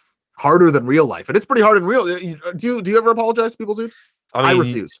 harder than real life. And it's pretty hard in real. Do you ever apologize to people, Zoobs? I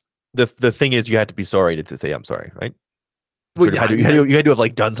refuse. The thing is, you had to be sorry to say "I'm sorry," right? Well, you had to have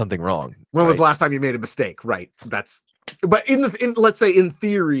like done something wrong. When was the last time you made a mistake? Right. But let's say in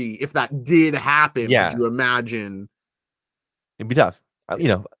theory, if that did happen, would you imagine? It'd be tough.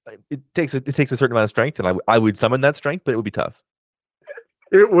 It takes a certain amount of strength, and I would summon that strength, but it would be tough.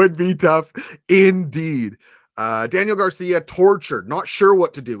 It would be tough indeed. Daniel Garcia tortured, not sure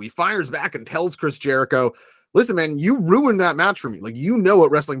what to do. He fires back and tells Chris Jericho, "Listen, man, you ruined that match for me. Like, you know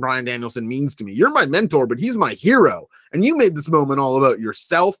what wrestling Bryan Danielson means to me. You're my mentor, but he's my hero. And you made this moment all about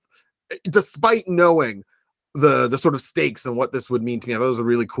yourself, despite knowing the sort of stakes and what this would mean to me. I thought it was a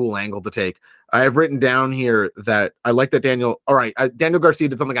really cool angle to take. I have written down here that I like that Daniel Garcia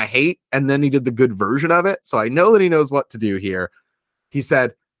did something I hate, and then he did the good version of it. So I know that he knows what to do here. He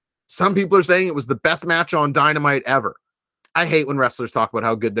said, some people are saying it was the best match on Dynamite ever. I hate when wrestlers talk about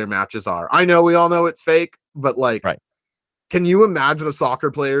how good their matches are. I know we all know it's fake, but like, right. Can you imagine a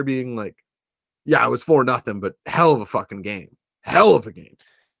soccer player being like, yeah, it was 4-0, but hell of a fucking game. Hell of a game.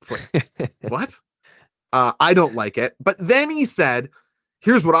 It's like, what? I don't like it. But then he said,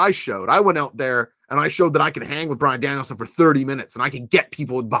 here's what I showed. I went out there and I showed that I can hang with Bryan Danielson for 30 minutes and I can get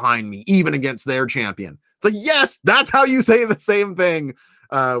people behind me, even against their champion. It's like, yes, that's how you say the same thing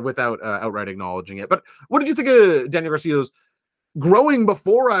without outright acknowledging it. But what did you think of Daniel Garcia's growing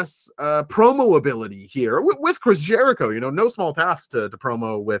before us promo ability here with Chris Jericho? You know, no small task to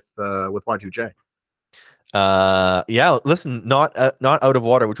promo with Y2J. Yeah, listen, not out of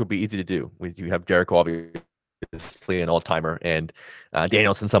water, which would be easy to do. You have Jericho obviously an all-timer, and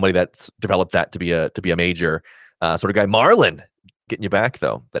Danielson, somebody that's developed that to be a major sort of guy. Marlon getting you back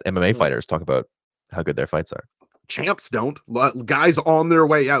though. That MMA fighters talk about how good their fights are. Champs don't. Guys on their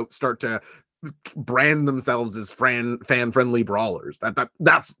way out start to brand themselves as fan-friendly brawlers.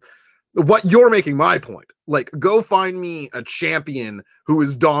 That's what you're making my point. Like, go find me a champion who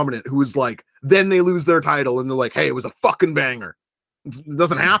is dominant, who is like, then they lose their title and they're like, hey, it was a fucking banger. It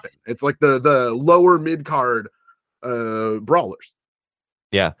doesn't happen. It's like the lower mid-card brawlers.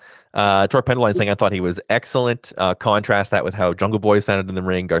 Yeah. Torque Pendeline saying, I thought he was excellent. Contrast that with how Jungle Boy sounded in the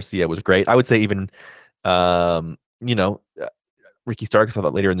ring. Garcia was great. I would say even, Ricky Starks saw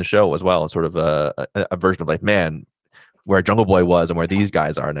that later in the show as well. Sort of a version of like, man, where Jungle Boy was and where these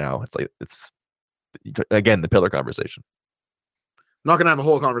guys are now. It's like, it's again, the pillar conversation. I'm not going to have a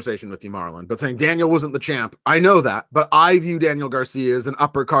whole conversation with you, Marlon, but saying Daniel wasn't the champ. I know that, but I view Daniel Garcia as an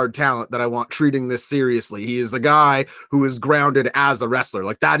upper card talent that I want treating this seriously. He is a guy who is grounded as a wrestler.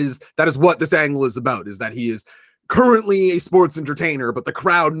 Like that is what this angle is about, is that he is currently a sports entertainer, but the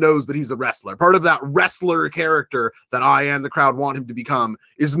crowd knows that he's a wrestler. Part of that wrestler character that I and the crowd want him to become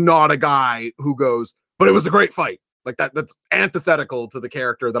is not a guy who goes, but it was a great fight. Like that's antithetical to the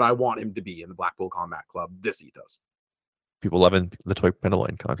character that I want him to be in the Blackpool Combat Club, this ethos. People loving the Torque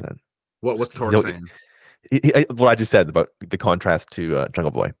Pendeline content. What's Torque saying? What I just said about the contrast to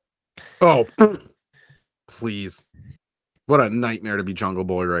Jungle Boy. Oh, please. What a nightmare to be Jungle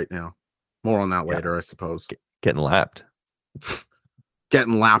Boy right now. More on that later, I suppose. Getting lapped.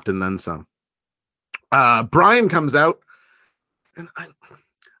 Getting lapped and then some. Brian comes out. And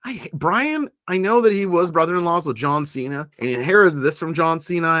I hate Brian. I know that he was brother-in-laws with John Cena and he inherited this from John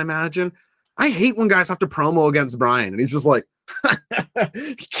Cena, I imagine. I hate when guys have to promo against Brian and he's just like,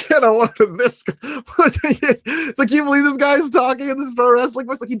 get a load of this. It's like, you believe this guy's talking in this pro wrestling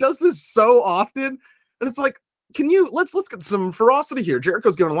voice? Like, he does this so often. And it's like, let's get some ferocity here.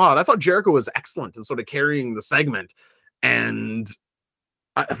 Jericho's given a lot. I thought Jericho was excellent in sort of carrying the segment. And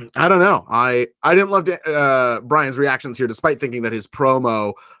I don't know. I didn't love Brian's reactions here, despite thinking that his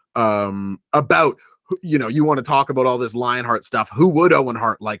promo about, you want to talk about all this Lionheart stuff. Who would Owen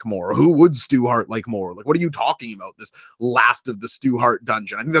Hart like more? Who would Stu Hart like more? Like, what are you talking about? This last of the Stu Hart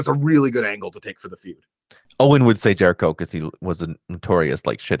dungeon. I think that's a really good angle to take for the feud. Owen would say Jericho because he was a notorious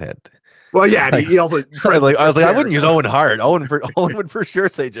shithead. Well, yeah, and he also I was like, I wouldn't use Owen Hart. Owen would for sure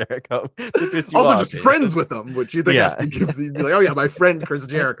say Jericho. Also, just friends with him, which you think you'd be like, oh yeah, my friend Chris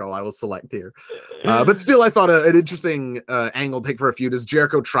Jericho, I will select here. But still, I thought an interesting angle to take for a feud is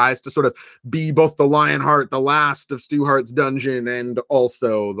Jericho tries to sort of be both the Lionheart, the last of Stu Hart's dungeon, and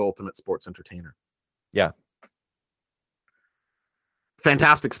also the ultimate sports entertainer. Yeah,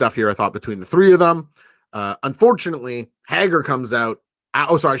 fantastic stuff here, I thought, between the three of them. Unfortunately, Hager comes out.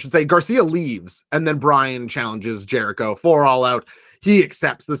 I should say Garcia leaves, and then Brian challenges Jericho for All Out. He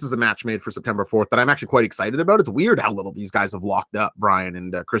accepts. This is a match made for September 4th that I'm actually quite excited about. It's weird how little these guys have locked up, Brian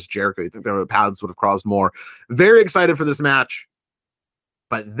and Chris Jericho. You think their paths would have crossed more. Very excited for this match.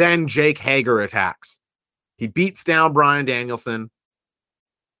 But then Jake Hager attacks. He beats down Bryan Danielson.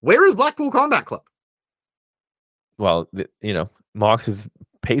 Where is Blackpool Combat Club? Well, Mox is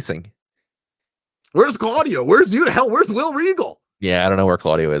pacing. Where's Claudio? Where's you to hell? Where's Will Regal? Yeah, I don't know where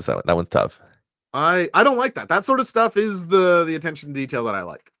Claudio is. That one's tough. I don't like that. That sort of stuff is the attention to detail that I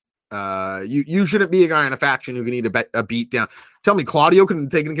like. You shouldn't be a guy in a faction who can eat a beat down. Tell me, Claudio can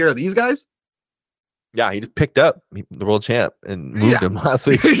take care of these guys? Yeah, he just picked up the world champ and moved him last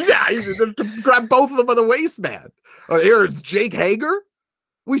week. Yeah, he grabbed both of them by the waistband. Here it's Jake Hager.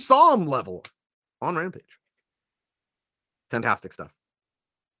 We saw him level on Rampage. Fantastic stuff.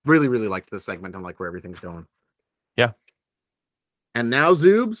 Really, really liked this segment and like where everything's going. Yeah. And now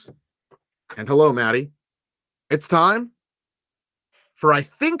Zoobs, and hello, Maddie. It's time for, I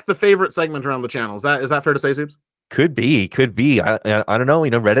think, the favorite segment around the channel. Is that fair to say, Zoobs? Could be. I don't know.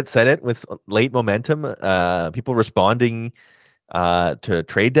 Reddit said it with late momentum. People responding to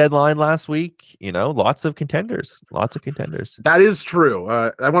trade deadline last week. Lots of contenders. That is true.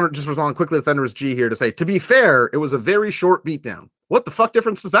 I want to just respond quickly to Thunderous G here to say, to be fair, it was a very short beatdown. What the fuck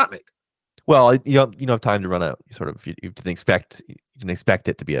difference does that make? Well, you don't have time to run out. You didn't expect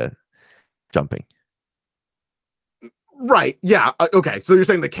it to be a jumping. Right. Yeah. Okay. So you're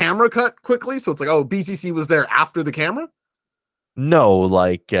saying the camera cut quickly? So it's like, oh, BCC was there after the camera? No,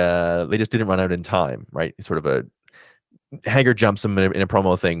 they just didn't run out in time, right? It's sort of a Hager jumps them in a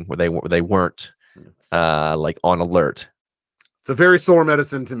promo thing where they weren't on alert. It's a very sore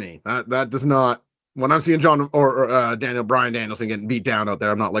medicine to me. That does not. When I'm seeing John or Brian Danielson getting beat down out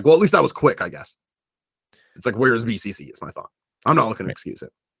there, I'm not like, well, at least that was quick, I guess. It's like, where's BCC? Is my thought. I'm not looking to excuse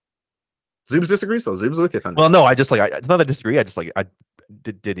it. Zoobs disagrees, though. Zoobs with you, Thunder. Well, no, it's not that I disagree. I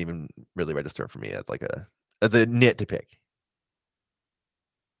didn't even really register for me as a nit to pick.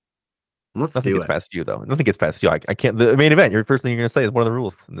 Nothing gets past you, though. Nothing gets past you. I can't. The main event. Your first thing you're going to say is one of the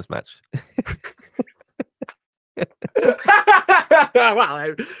rules in this match.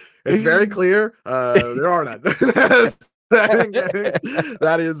 Wow, it's very clear. There are none.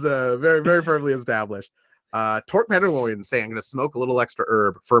 That is very, very firmly established. Torque Mandalorian saying, I'm going to smoke a little extra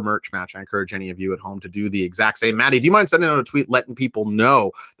herb for a merch match. I encourage any of you at home to do the exact same. Maddie, do you mind sending out a tweet letting people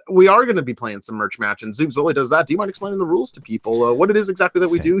know we are going to be playing some merch match? And Zoobs only does that. Do you mind explaining the rules to people? What it is exactly that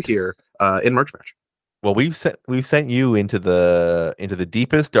we do here in merch match? Well, we've sent you into the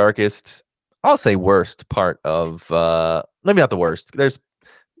deepest, darkest, I'll say worst part of maybe not the worst.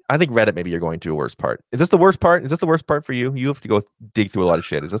 I think Reddit, maybe you're going to a worst part. Is this the worst part? Is this the worst part for you? You have to go dig through a lot of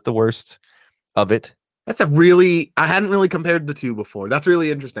shit. Is this the worst of it? I hadn't really compared the two before. That's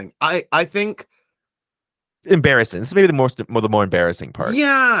really interesting. I think embarrassing. This is maybe the more embarrassing part.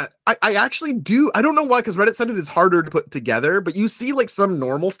 Yeah, I actually do. I don't know why, because Reddit said it is harder to put together, but you see some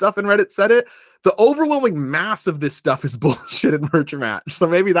normal stuff in Reddit said it. The overwhelming mass of this stuff is bullshit in merch match. So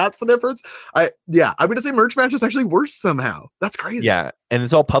maybe that's the difference. I'm going to say merch match is actually worse somehow. That's crazy. Yeah, and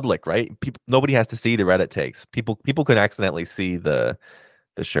it's all public, right? Nobody has to see the Reddit takes. People can accidentally see the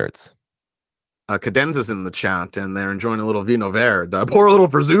shirts. Cadenza's in the chat, and they're enjoying a little Vino Verde. Pour a little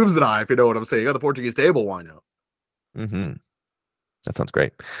for Zoobs and I, if you know what I'm saying. You got the Portuguese table wine out. Mm-hmm. That sounds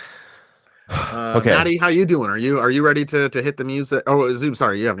great. Okay, Maddie, how you doing? Are you ready to hit the music? Oh, Zoobs,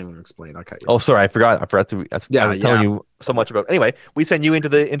 sorry, you haven't even explained. Okay. Oh, sorry, I forgot to. I was telling you so much about. Anyway, we send you into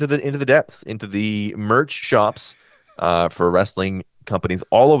the depths, into the merch shops for wrestling companies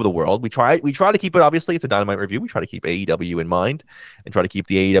all over the world. We try to keep it, obviously it's a Dynamite review, we try to keep AEW in mind and try to keep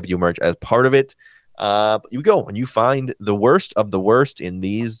the AEW merch as part of it. You go and you find the worst of the worst in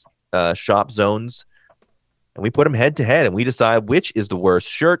these shop zones, and we put them head to head and we decide which is the worst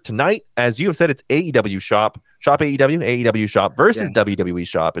shirt. Tonight, as you have said, it's AEW shop AEW shop versus WWE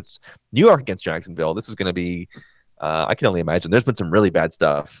shop. It's New York against Jacksonville. This is going to be I can only imagine there's been some really bad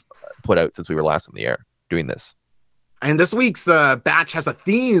stuff put out since we were last on the air doing this. And this week's batch has a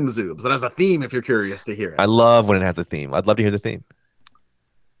theme, Zoobs. It has a theme if you're curious to hear it. I love when it has a theme. I'd love to hear the theme.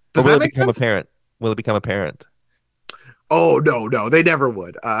 Does that make sense? Will it become apparent? Oh, no, they never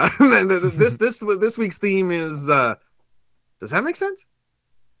would. This week's theme is, does that make sense?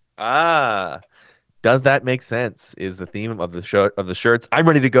 Does that make sense? Is the theme of the shirts. I'm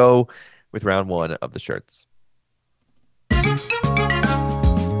ready to go with round one of the shirts.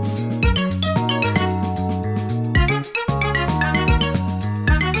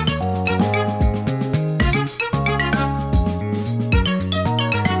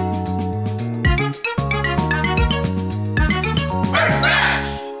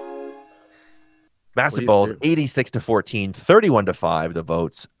 Massive Balls 86-14, 31-5 the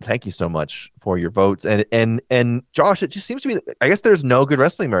votes. Thank you so much for your votes. And Josh, it just seems to me I guess there's no good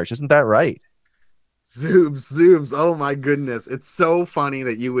wrestling merch, isn't that right? Zoobs. Oh my goodness. It's so funny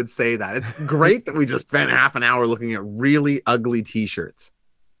that you would say that. It's great that we just spent half an hour looking at really ugly t-shirts.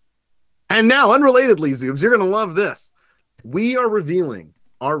 And now, unrelatedly, Zoobs, you're going to love this. We are revealing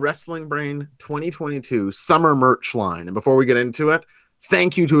our Wrestling Brain 2022 summer merch line. And before we get into it,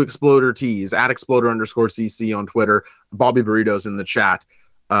 thank you to Exploder Tees at Exploder_CC on Twitter. Bobby Burritos in the chat.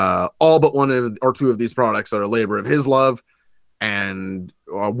 All but one or two of these products are a labor of his love. And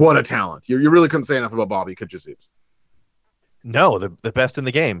what a talent. You really couldn't say enough about Bobby, could you, Zoobs? No, the best in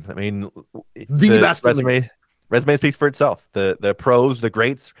the game. I mean, the best resume speaks for itself. The pros, the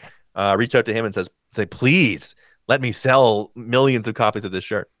greats reach out to him and say, please let me sell millions of copies of this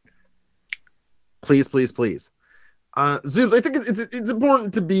shirt. Please. Zoobs, I think it's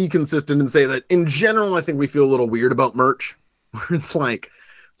important to be consistent and say that in general, I think we feel a little weird about merch. Where it's like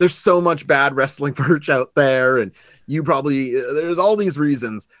there's so much bad wrestling merch out there, and there's all these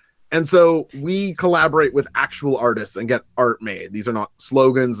reasons. And so we collaborate with actual artists and get art made. These are not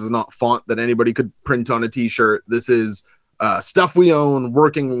slogans. This is not font that anybody could print on a t-shirt. This is stuff we own,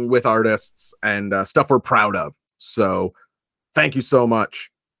 working with artists, and stuff we're proud of. So thank you so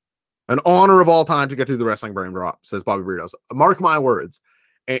much. An honor of all time to get through the Wrestling Brain Drop, says Bobby Burritos. Mark my words.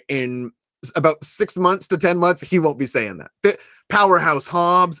 In about 6 months to 10 months, he won't be saying that. Powerhouse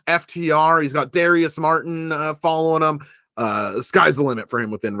Hobbs, FTR, he's got Darius Martin following him. Sky's the limit for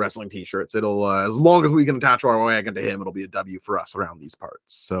him within wrestling t-shirts. It'll as long as we can attach our wagon to him, it'll be a W for us around these parts.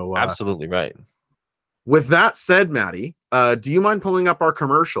 So absolutely right. With that said, Maddie, do you mind pulling up our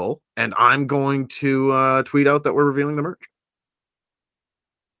commercial? And I'm going to tweet out that we're revealing the merch.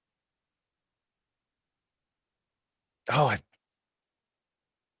 Oh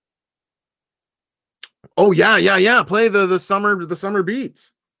yeah. Play the summer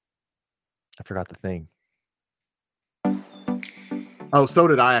beats. I forgot the thing. Oh, so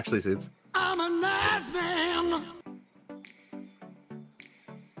did I actually, Suits. I'm a nice man.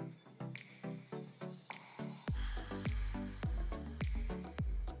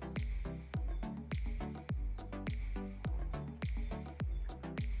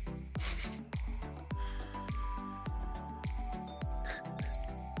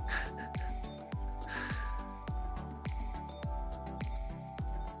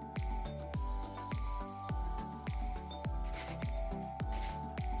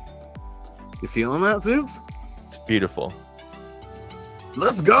 You feeling that, Zoops? It's beautiful.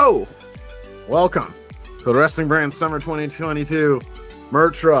 Let's go. Welcome to the Wrestling Brand Summer 2022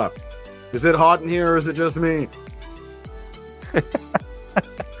 merch drop. Is it hot in here or is it just me?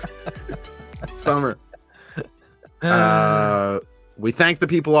 Summer. We thank the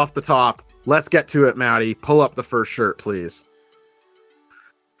people off the top. Let's get to it, Maddie. Pull up the first shirt, please.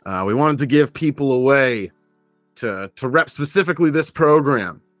 We wanted to give people away to rep specifically this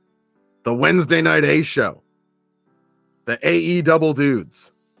program. The Wednesday Night A Show. The AE Double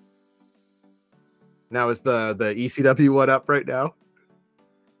Dudes. Now is the ECW one up right now?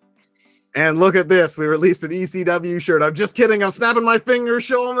 And look at this. We released an ECW shirt. I'm just kidding. I'm snapping my fingers.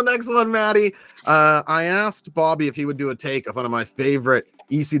 Show him the next one, Maddie. I asked Bobby if he would do a take of one of my favorite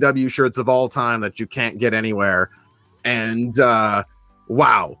ECW shirts of all time that you can't get anywhere. And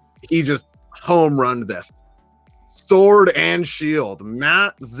wow, he just home run this. Sword and Shield.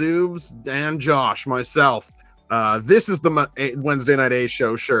 Matt, Zoobs, and Josh, myself. This is the Wednesday Night A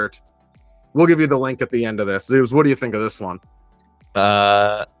Show shirt. We'll give you the link at the end of this. Zoobs, what do you think of this one?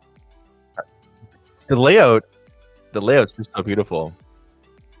 The layout's just so beautiful.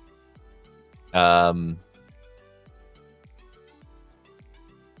 Yeah,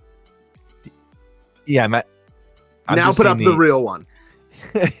 Matt. Now put up the real one.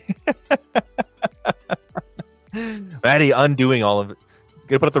 Maddie undoing all of it.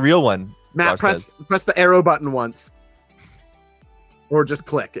 Gonna put up the real one. Matt, press the arrow button once. Or just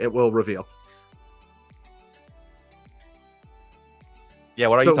click. It will reveal. Yeah,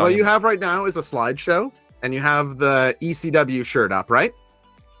 what are you talking what you about? have right now is a slideshow, and you have the ECW shirt up, right?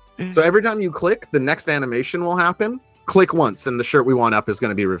 So every time you click, the next animation will happen. Click once, and the shirt we want up is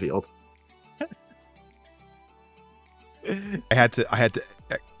going to be revealed. I had to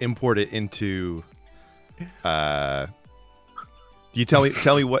import it into. You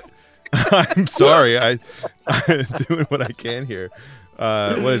tell me what. I'm sorry. I'm doing what I can here.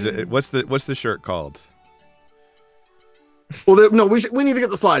 What is it? What's the shirt called? Well, we need to get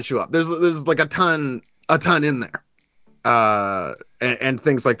the slideshow up. There's like a ton in there, and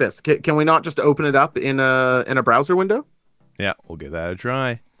things like this. Can we not just open it up in a browser window? Yeah, we'll give that a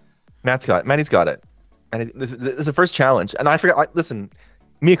try. Maddie's got it. And this is the first challenge. And I forgot. Listen,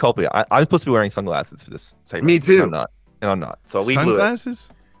 mea culpa. I'm supposed to be wearing sunglasses for this segment. Me too. And I'm not. So we sunglasses.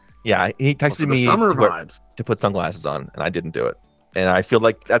 Yeah, he texted me to put sunglasses on, and I didn't do it. And I feel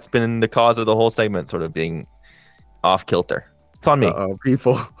like that's been the cause of the whole segment sort of being off kilter. It's on me. Uh-oh,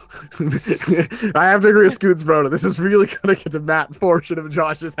 people. I have to agree with Scoots Broda. This is really going to get to Matt's portion of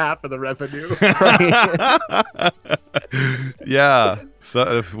Josh's half of the revenue. Yeah.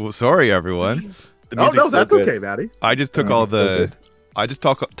 So, sorry, everyone. No, that's okay, Maddie. I just took all the. I just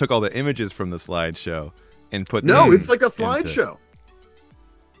took all the images from the slideshow and put. No, it's like a slideshow.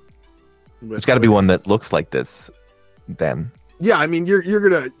 There's got to be one that looks like this, then. Yeah, I mean, you're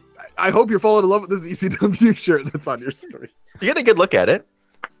gonna. I hope you're falling in love with this ECW shirt that's on your story. You get a good look at it.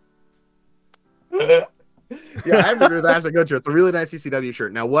 Yeah, I have to agree with that. Go to it. It's a really nice ECW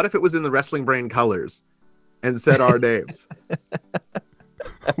shirt. Now, what if it was in the Wrestling Brain colors? and said our names.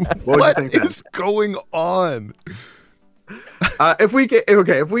 What is going on? If we can't do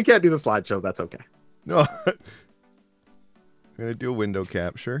the slideshow, that's okay. No. I'm gonna do a window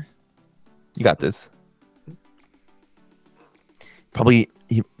capture. You got this. Probably,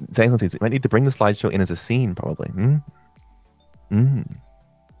 Zang says, you might need to bring the slideshow in as a scene, probably.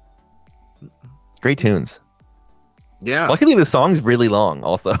 Great tunes. Yeah. Luckily, the song's really long,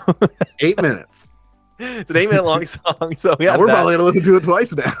 also. 8 minutes. It's an 8-minute long song, so we're probably gonna listen to it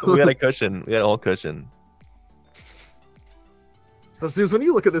twice now. We got a cushion. We got a whole cushion. So, Zeus, when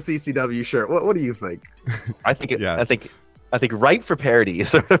you look at this ECW shirt, what do you think? I think I think right for parody is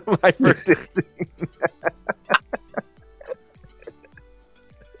sort of my first instinct.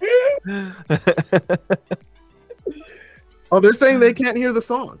 Oh, they're saying they can't hear the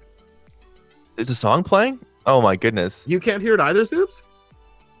song. Is the song playing? Oh my goodness! You can't hear it either, Zeus?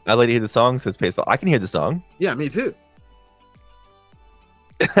 I'd like to hear the song, says Paceball. I can hear the song. Yeah, me too.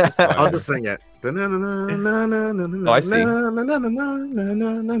 I'll just sing it. Oh, I see.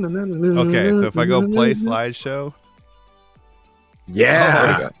 Okay, so if I go play slideshow.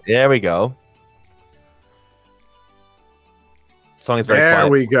 Yeah. There we go. Song is very quiet.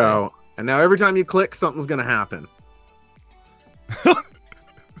 There we go. And now every time you click, something's gonna happen.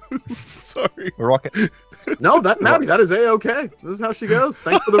 Sorry. We're walking. No, Maddie, that is A-okay. This is how she goes.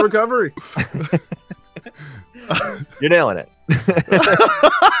 Thanks for the recovery. You're nailing it.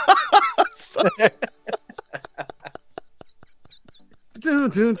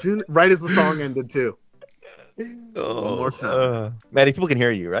 Right as the song ended too. Oh. One more time. Maddie, people can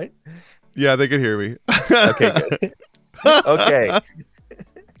hear you, right? Yeah, they can hear me. Okay, good. Okay.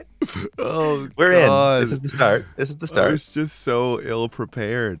 Oh, We're God. in. This is the start. I was just so ill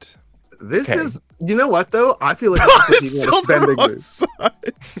prepared. This Okay. is, you know what though? I feel like this is It's a on the spending wrong move.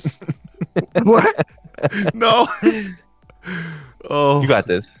 side. What? No. Oh, You got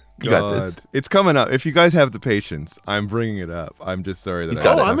this. You got God. this. It's coming up. If you guys have the patience, I'm bringing it up. I'm just sorry that He's I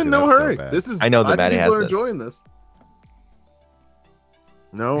got fucked it. I'm in it no up so hurry. bad. This is. I know that lots of Maddie people has are this. enjoying this.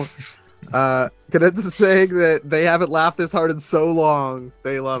 No. Cadets saying that they haven't laughed this hard in so long.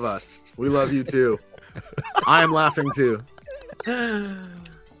 They love us. We love you too. I am laughing too.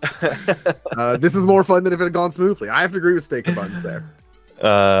 This is more fun than if it had gone smoothly. I have to agree with Steak and Buns there.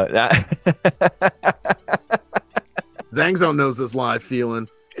 Zangzone knows this live feeling.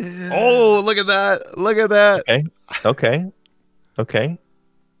 Oh, look at that. Look at that. Okay.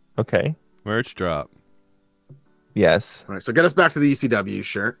 Merch drop. Yes. All right, so get us back to the ECW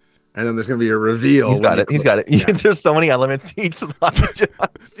shirt, and then there's going to be a reveal. He's got it. He's got it. Yeah. There's so many elements to each slide.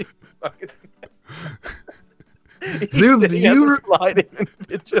 Zooms, you slide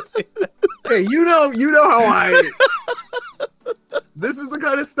individually. hey, you know how I. This is the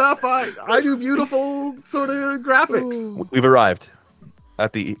kind of stuff I do. Beautiful sort of graphics. We've arrived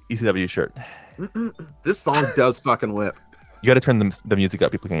at the ECW shirt. This song does fucking whip. You got to turn the music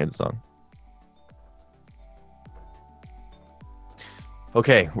up. People can hear the song.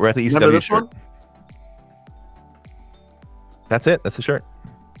 Okay, we're at the ECW Remember this shirt. one? That's it. That's the shirt.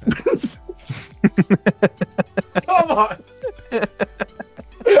 Come on.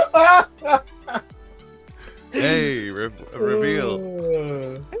 Hey,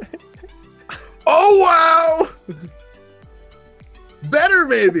 reveal. Oh wow! Better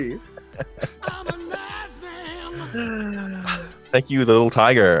maybe. Thank you, the little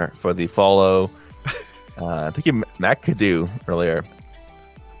tiger, for the follow. Thank you, Mac Cadu, earlier.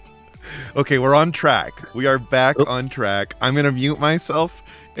 Okay, we're on track. We are back on track. I'm gonna mute myself,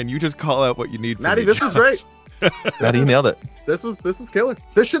 and you just call out what you need from Maddie, me, this was Josh. great. Maddie, you nailed it. This was killer.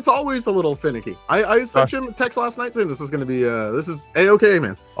 This shit's always a little finicky. I sent Jim a text last night saying this was gonna be this is A-okay,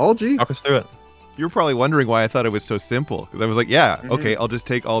 man. All G. Talk us through it. You're probably wondering why I thought it was so simple. Because I was like, yeah, okay, I'll just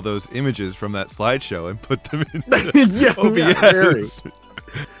take all those images from that slideshow and put them in yeah, very. OBS.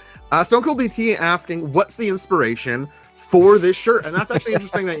 Stone Cold DT asking, what's the inspiration for this shirt? And that's actually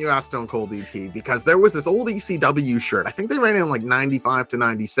interesting that you asked Stone Cold DT, because there was this old ECW shirt. I think they ran it in like 95 to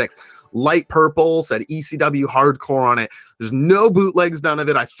 96. Light purple, said ECW hardcore on it. There's no bootlegs done of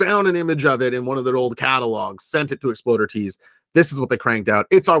it. I found an image of it in one of their old catalogs, sent it to Exploder Tees. This is what they cranked out.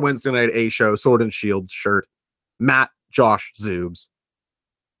 It's our Wednesday night A show, Sword and Shield shirt. Matt, Josh, Zoobs.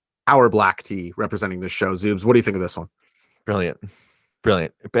 Our black tee representing this show. Zoobs, what do you think of this one? Brilliant.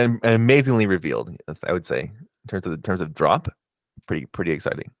 And amazingly revealed, I would say, in terms of drop. Pretty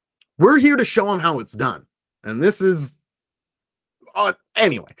exciting. We're here to show them how it's done. And this is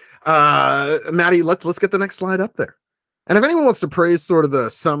anyway. Maddie, let's get the next slide up there. And if anyone wants to praise sort of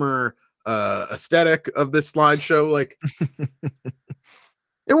the summer aesthetic of this slideshow, like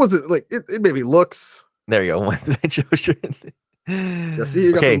it wasn't like it maybe looks There you go. Wednesday Joe shirt. I see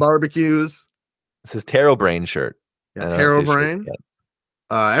you got some barbecues. This is Taro Brain shirt. Yeah, Taro Brain.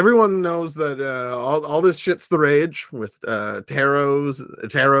 Everyone knows that all this shit's the rage with tarot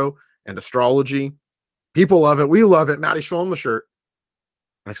and astrology. People love it. We love it. Maddie, show them the shirt.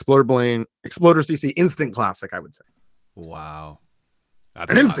 Exploder CC instant classic, I would say. Wow.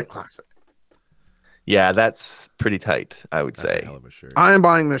 That's an instant classic. Yeah, that's pretty tight, I would say. A hell of a shirt. I am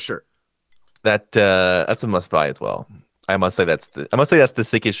buying this shirt. That's a must buy as well. I must say that's the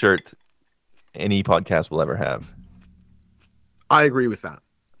sickest shirt any podcast will ever have. I agree with that.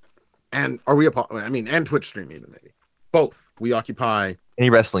 And are we and Twitch stream even maybe. Both. We occupy any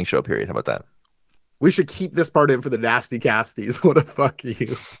wrestling show period. How about that? We should keep this part in for the Nasty Casties. What a fuck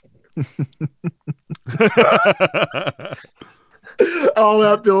you. All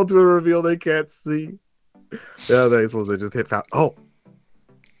that build to a reveal they can't see. Yeah, they just hit fast. Oh,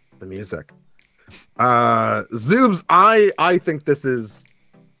 the music. Zoobs, I think this is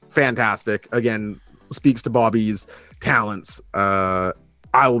fantastic. Again, speaks to Bobby's talents. I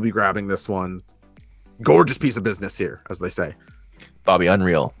will be grabbing this one. Gorgeous piece of business here, as they say. Bobby,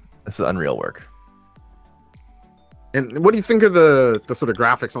 unreal. This is unreal work. And what do you think of the sort of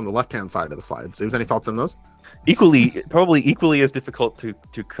graphics on the left-hand side of the slide? Zoobs, any thoughts on those? Probably equally as difficult to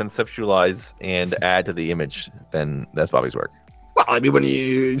conceptualize and add to the image than that's Bobby's work. Well, I mean, when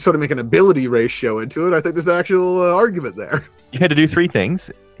you sort of make an ability ratio into it, I think there's an actual argument there. You had to do 3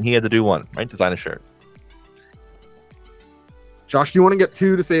 things, and he had to do 1, right? Design a shirt. Josh, do you want to get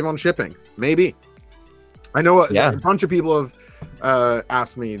 2 to save on shipping? Maybe. I know a bunch of people have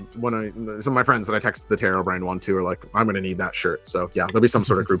asked me some of my friends that I texted the Taro Brain one to are like, I'm going to need that shirt. So yeah, there'll be some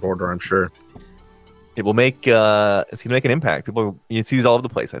sort of group order, I'm sure. It will make it's gonna make an impact. People, you see these all over the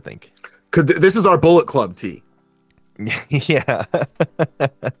place, I think. This is our Bullet Club tee. Yeah.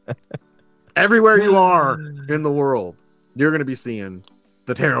 Everywhere you are in the world, you're gonna be seeing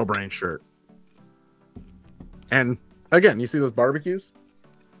the Taro Brain shirt. And again, you see those barbecues?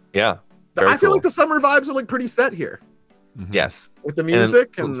 Yeah. I feel like the summer vibes are like pretty set here. Mm-hmm. Yes. With the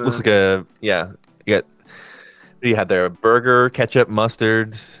music and looks like a you had there? Burger, ketchup,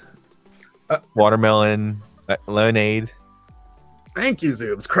 mustard, watermelon, lemonade. Thank you,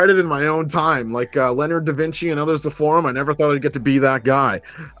 Zoobs. Credit in my own time. Like Leonard da Vinci and others before him, I never thought I'd get to be that guy.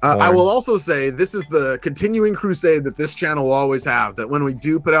 I will also say this is the continuing crusade that this channel will always have, that when we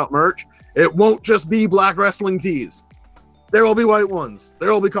do put out merch, it won't just be black wrestling tees. There will be white ones.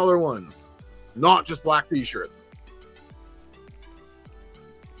 There will be color ones. Not just black t-shirts.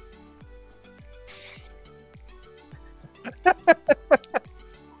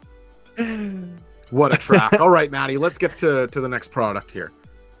 What a track. All right, Maddie, let's get to the next product here.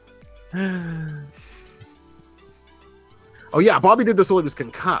 Oh, yeah, Bobby did this while he was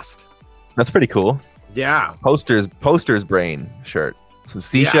concussed. That's pretty cool. Yeah. Posters brain shirt. Some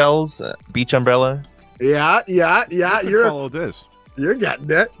seashells, beach umbrella. Yeah. You're follow this. You're getting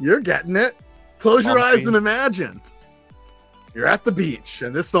it. Close your eyes and imagine. You're at the beach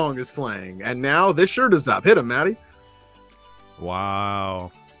and this song is playing. And now this shirt is up. Hit him, Maddie.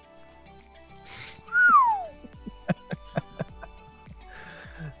 Wow.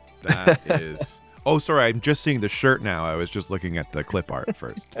 That is... Oh, sorry. I'm just seeing the shirt now. I was just looking at the clip art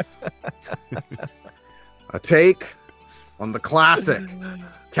first. A take on the classic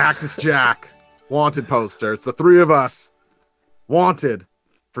Cactus Jack wanted poster. It's the 3 of us wanted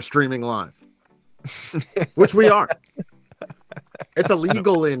for streaming live, which we are. It's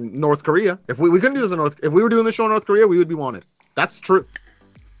illegal in North Korea. If we couldn't do this if we were doing this show in North Korea, we would be wanted. That's true.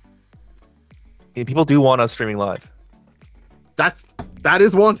 Yeah, people do want us streaming live. That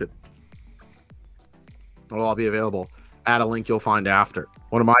is wanted. It'll all be available at a link you'll find after.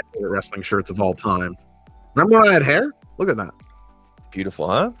 One of my favorite wrestling shirts of all time. Remember when I had hair? Look at that. Beautiful,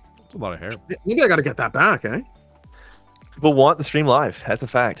 huh? That's a lot of hair. Maybe I got to get that back, eh? People want the stream live. That's a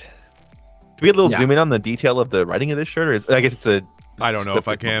fact. Can we get a little zoom in on the detail of the writing of this shirt? Or I guess it's a... I don't know if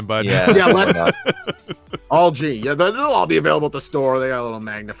I can, but... Yeah, let's... All G. Yeah, they'll all be available at the store. They got a little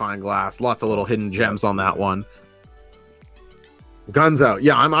magnifying glass. Lots of little hidden gems on that one. Guns out.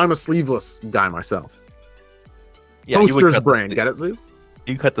 Yeah, I'm a sleeveless guy myself. Yeah, Poster's brain. Get it, Zeus?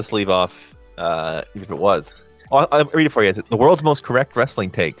 You cut the sleeve off, even if it was. I'll read it for you. The world's most correct wrestling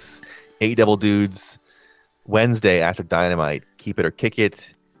takes. AEW dudes. Wednesday after Dynamite. Keep it or kick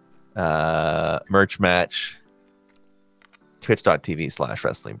it. Merch match.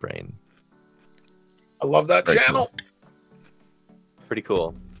 Twitch.tv/WrestlingBrain. I love that channel. Cool. Pretty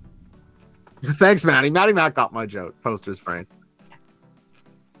cool. Thanks, Maddie. Maddie Matt got my joke. Poster's brain.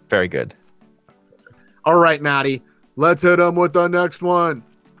 Very good. All right, Maddie. Let's hit him with the next one.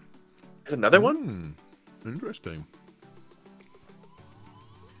 There's another one? Interesting.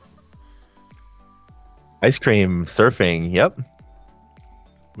 Ice cream surfing. Yep.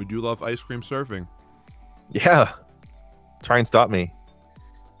 We do love ice cream surfing. Yeah. Try and stop me.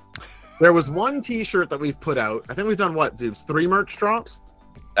 There was one T-shirt that we've put out. I think we've done what, Zoobs? 3 merch drops?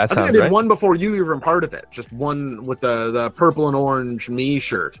 That I think I sounds did right. one before you were even part of it. Just one with the purple and orange me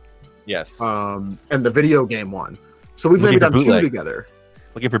shirt. Yes. And the video game one. So we've Looking maybe for done 2 bootlegs. together.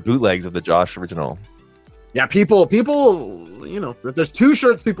 Looking for bootlegs of the Josh original. Yeah, people, you know, there's 2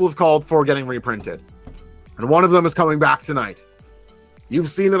 shirts people have called for getting reprinted. And one of them is coming back tonight. You've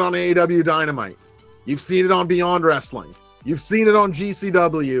seen it on AEW Dynamite. You've seen it on Beyond Wrestling. You've seen it on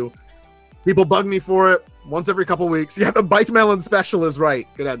GCW. People bug me for it once every couple weeks. Yeah, the Bike Melon special is right.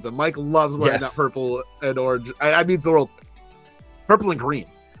 Good answer. Mike loves wearing Yes. that purple and orange. I mean, it's the world. Purple and green.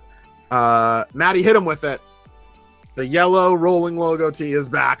 Maddie hit him with it. The yellow rolling logo tee is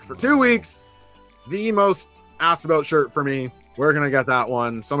back for 2 weeks. The most asked about shirt for me. Where can I get that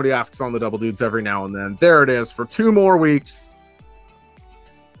one? Somebody asks on the Double Dudes every now and then. There it is for 2 more weeks.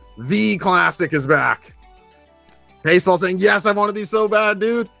 The classic is back. Baseball saying, yes, I wanted these so bad,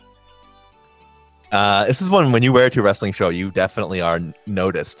 dude. This is one when you wear it to a wrestling show, you definitely are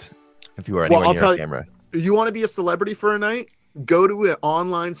noticed if you are anywhere I'll near tell a you- camera. You want to be a celebrity for a night? Go to an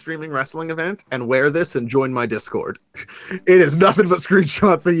online streaming wrestling event and wear this and join my Discord. It is nothing but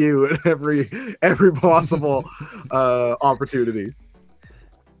screenshots of you at every possible opportunity.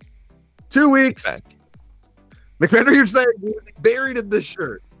 2 weeks. McFender, you're saying you would be buried in this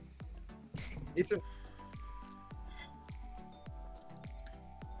shirt. It's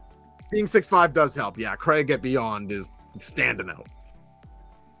being 6'5" does help. Yeah, Craig at Beyond is standing out.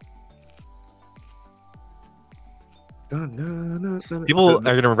 People are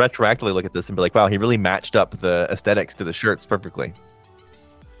going to retroactively look at this and be like, wow, he really matched up the aesthetics to the shirts perfectly.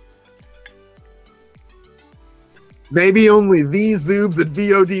 Maybe only these Zoobs at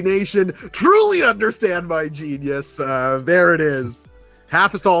VOD Nation truly understand my genius. There it is.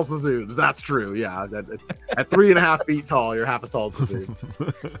 Half as tall as the Zoobs. That's true. Yeah. At 3.5 feet tall, you're half as tall as the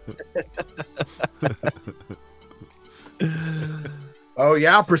Zoobs. Oh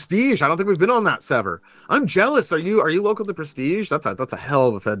yeah, Prestige. I don't think we've been on that Sever. I'm jealous. Are you local to Prestige? That's a hell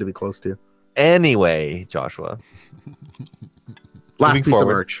of a fed to be close to. Anyway, Joshua. Last Moving piece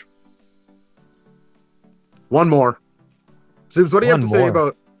forward. of merch. One more. Zoobs, what do you have to One say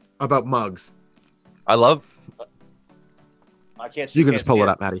more. about mugs? I love. I can't. You can just pull it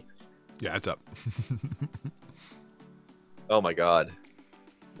up, Maddie. Yeah, it's up. Oh my god,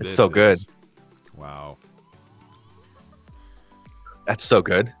 it's This so good. is- Wow. That's so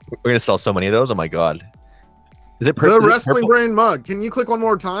good. We're gonna sell so many of those. Oh my god. Is it The is it Wrestling purple? Brain mug. Can you click one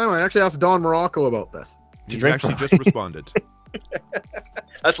more time? I actually asked Don Morocco about this. He's drink actually from- just responded.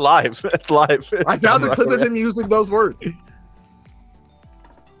 That's live. That's live. I found a clip of him using those words.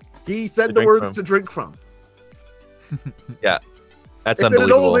 He said To the drink words from. to drink from. That's It's in an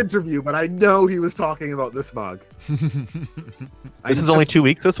unbelievable. old interview, but I know he was talking about this mug. This is only 2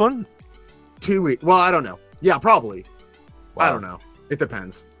 weeks. This one. 2 weeks. Well, I don't know. Yeah, probably. I Wow. don't know. It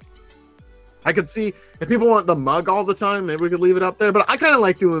depends. I could see if people want the mug all the time, maybe we could leave it up there. But I kind of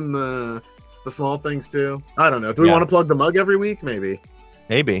like doing the small things too. I don't know. Do we Yeah. want to plug the mug every week? Maybe.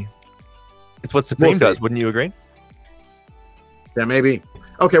 Maybe. It's what Supreme We'll see. does. Wouldn't you agree? Yeah, maybe.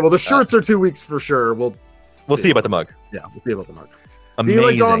 Okay. Well, the shirts are 2 weeks for sure. We'll See about the mug. Yeah, we'll see about the mug. Amazing. Be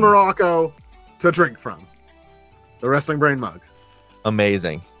like Don Morocco to drink from. The Wrestling Brain mug.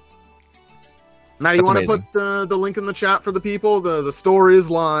 Amazing. Matt, you That's want to amazing. put the link in the chat for the people? The store is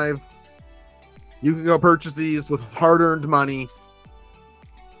live. You can go purchase these with hard-earned money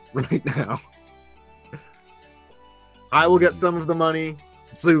right now. I will get some of the money.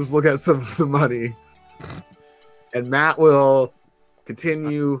 Zoobs will get some of the money. And Matt will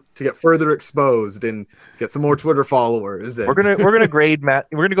continue to get further exposed and get some more Twitter followers. And We're gonna grade Matt.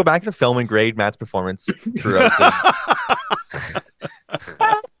 We're gonna go back to the film and grade Matt's performance throughout.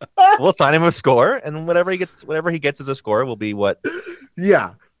 We'll assign him a score, and whatever he gets as a score will be what.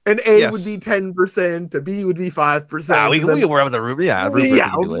 yeah. And A Yes. would be 10%, a B would be 5%. We and then- can work with the rubric. Yeah, rubric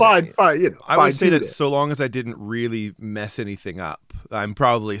yeah, we can do fine, later. fine. You know, I would say fine-tune that it. so long as I didn't really mess anything up, I'm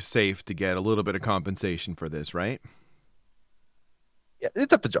probably safe to get a little bit of compensation for this, right? Yeah,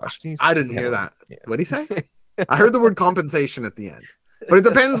 it's up to Josh. I didn't hear that. Yeah. What'd he say? I heard the word compensation at the end, but it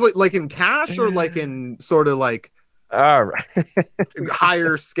depends what, like in cash or like in sort of like All right.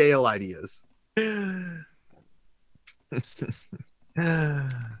 higher scale ideas.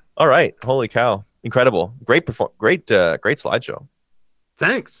 All right. Holy cow! Incredible. Great slideshow.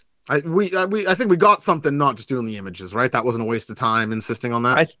 Thanks. I think we got something, not just doing the images, right? That wasn't a waste of time insisting on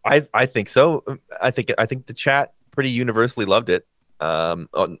that. I think so. I think the chat pretty universally loved it. On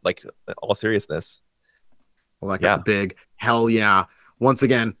like all seriousness. Well, that gets a big hell yeah. Once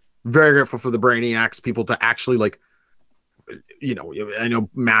again, very grateful for the Brainiacs, people to actually like, you know, I know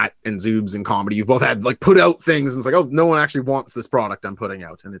Matt and Zoobs in comedy, you've both had like put out things and it's like, oh, no one actually wants this product I'm putting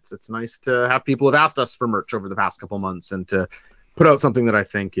out. And it's nice to have people have asked us for merch over the past couple months and to put out something that I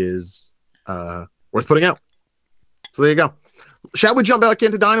think is worth putting out. So there you go. Shall we jump back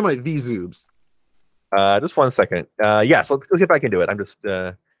into Dynamite, the Zoobs? Just 1 second. Yes, let's get back into it. I'm just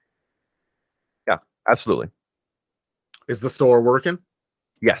yeah, absolutely. Is the store working?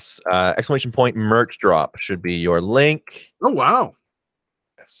 Yes. Exclamation point merch drop should be your link. Oh wow.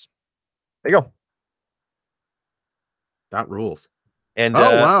 Yes. There you go. That rules. And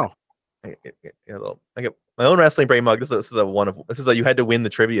wow. I get my own wrestling brain mug. This is a you had to win the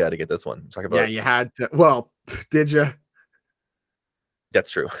trivia to get this one. Talk about you had to. Well, did you?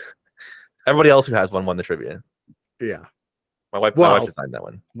 That's true. Everybody else who has one won the trivia. Yeah. My wife designed that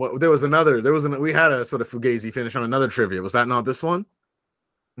one. Well, we had a sort of fugazi finish on another trivia. Was that not this one?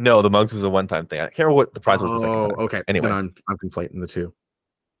 No, the mugs was a one-time thing. I can't remember what the prize was the second time. Okay. Anyway. Then I'm conflating the two.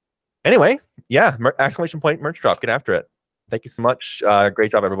 Anyway, yeah, exclamation point merch drop. Get after it. Thank you so much.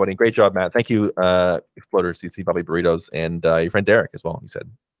 Great job, everybody. Great job, Matt. Thank you, Exploder, CC, Bobby Burritos, and your friend Derek as well, you said.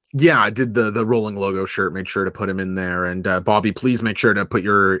 Yeah, I did the rolling logo shirt, made sure to put him in there. And Bobby, please make sure to put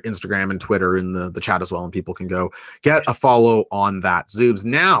your Instagram and Twitter in the chat as well, and people can go get a follow on that. Zoobs.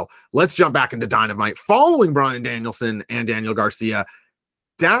 Now, let's jump back into Dynamite. Following Bryan Danielson and Daniel Garcia,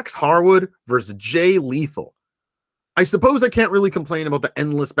 Dax Harwood versus Jay Lethal. I suppose I can't really complain about the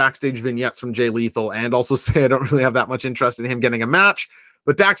endless backstage vignettes from Jay Lethal and also say I don't really have that much interest in him getting a match,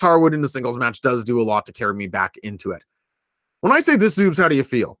 but Dax Harwood in the singles match does do a lot to carry me back into it. When I say this, Zoobs, how do you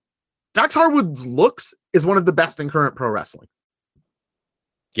feel? Dax Harwood's looks is one of the best in current pro wrestling.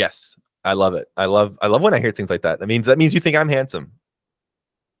 Yes, I love it. I love when I hear things like that. That means you think I'm handsome.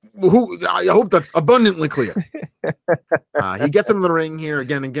 I hope that's abundantly clear. He gets in the ring here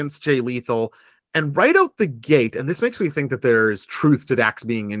again against Jay Lethal, and right out the gate, and this makes me think that there is truth to Dax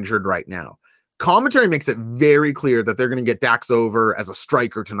being injured right now. Commentary makes it very clear that they're going to get Dax over as a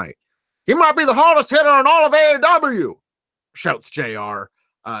striker tonight. He might be the hardest hitter in all of AEW, shouts JR.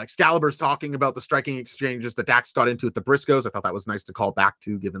 Excalibur's talking about the striking exchanges that Dax got into with the Briscoes. I thought that was nice to call back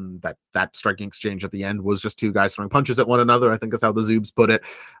to, given that striking exchange at the end was just two guys throwing punches at one another. I think is how the Zoobs put it.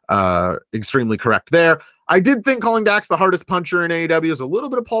 Extremely correct there. I did think calling Dax the hardest puncher in AEW is a little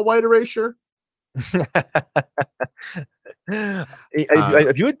bit of Paul White erasure.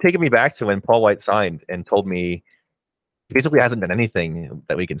 If you had taken me back to when Paul White signed and told me he basically hasn't done anything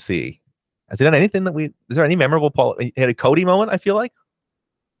that we can see. Has he done anything is there any memorable Paul? He had a Cody moment, I feel like.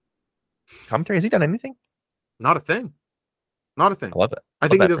 Commentary, has he done anything? Not a thing. Not a thing. I love it. I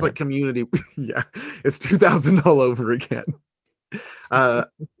think it is like community. Yeah, it's 2000 all over again.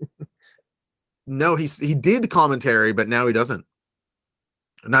 No, he did commentary, but now he doesn't.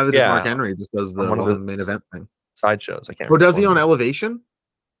 Neither does Mark Henry. Just does the main event thing. Sideshows. I can't. Or does he on Elevation?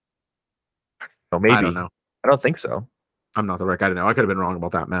 Oh, maybe. I don't know. I don't think so. I'm not the right guy to know. I could have been wrong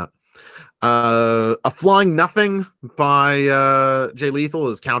about that, Matt. A flying nothing by Jay Lethal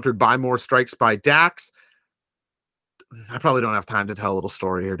is countered by more strikes by Dax. I probably don't have time to tell a little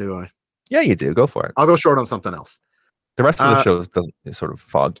story here, do I? Yeah, you do. Go for it. I'll go short on something else. The rest of the show is sort of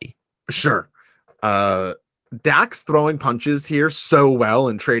foggy. Sure. Dax throwing punches here so well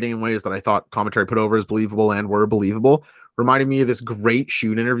and trading in ways that I thought commentary put over as believable and were believable. Reminded me of this great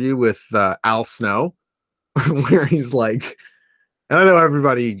shoot interview with Al Snow, where he's like, and I know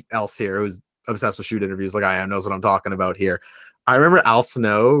everybody else here who's obsessed with shoot interviews like I am knows what I'm talking about here. I remember Al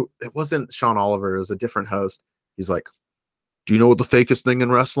Snow, it wasn't Sean Oliver, it was a different host. He's like, do you know what the fakest thing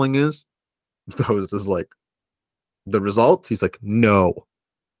in wrestling is? The host is like, the results? He's like, no,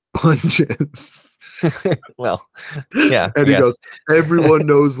 punches. Well, yeah. And he goes, everyone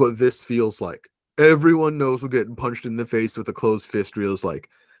knows what this feels like. Everyone knows what getting punched in the face with a closed fist feels like.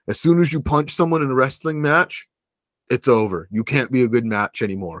 As soon as you punch someone in a wrestling match, it's over. You can't be a good match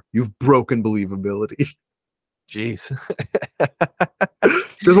anymore. You've broken believability. Jeez.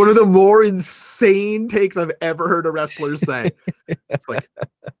 Just one of the more insane takes I've ever heard a wrestler say. It's like,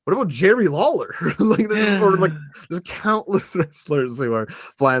 what about Jerry Lawler? There's countless wrestlers who are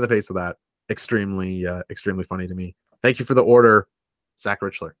flying in the face of that. Extremely funny to me. Thank you for the order, Zach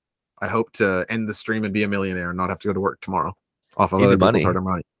Richler. I hope to end the stream and be a millionaire and not have to go to work tomorrow. Off of Easy other money. people's hard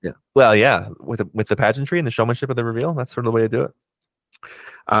money. Yeah. Well, yeah, with the pageantry and the showmanship of the reveal, that's sort of the way to do it.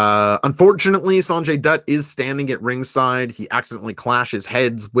 Unfortunately, Sanjay Dutt is standing at ringside. He accidentally clashes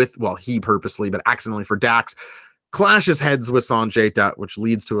heads with, well, he purposely, but accidentally for Dax, clashes heads with Sanjay Dutt, which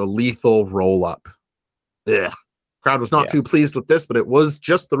leads to a lethal roll up. Ugh. Crowd was not too pleased with this, but it was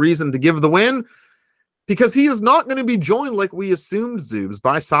just the reason to give the win, because he is not going to be joined like we assumed, Zoobs,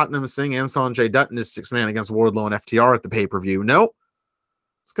 by Satnam Singh and Sanjay Dutt in his 6-man against Wardlow and FTR at the pay-per-view. No,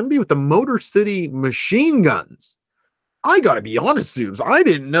 it's going to be with the Motor City Machine Guns. I got to be honest, Zoobs, I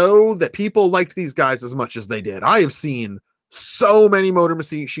didn't know that people liked these guys as much as they did. I have seen so many Motor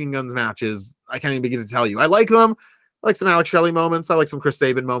Machine Guns matches, I can't even begin to tell you. I like them. I like some Alex Shelley moments. I like some Chris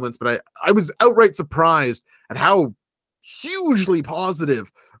Sabin moments, but I was outright surprised at how hugely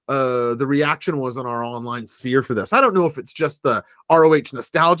positive the reaction was on our online sphere for this. I don't know if it's just the ROH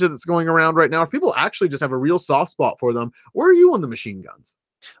nostalgia that's going around right now, if people actually just have a real soft spot for them. Where are you on the Machine Guns?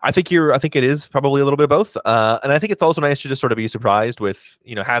 I think it is probably a little bit of both. And I think it's also nice to just sort of be surprised with,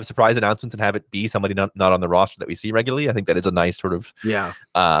 have surprise announcements and have it be somebody not on the roster that we see regularly. I think that is a nice sort of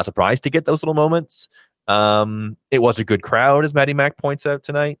surprise to get those little moments. It was a good crowd, as Maddie Mac points out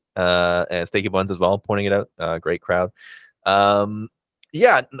tonight, and Stakey Buns as well, pointing it out. Great crowd. I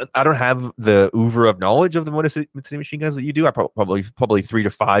don't have the oeuvre of knowledge of the Motor City Machine Guns that you do. I probably 3 to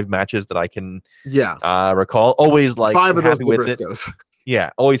 5 matches that I can recall. Always like 5 of those Briscoes.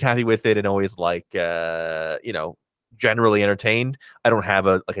 Yeah, always happy with it, and always generally entertained. I don't have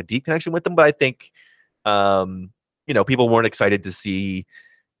a deep connection with them, but I think people weren't excited to see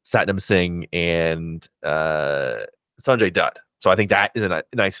Satnam Singh and Sanjay Dutt. So I think that is a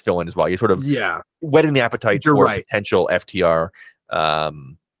nice fill-in as well. You're sort of whetting the appetite for potential FTR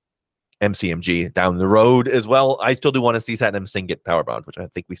MCMG down the road as well. I still do want to see Satnam Singh get powerbound, which I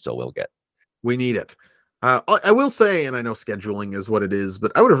think we still will get. We need it. I will say, and I know scheduling is what it is,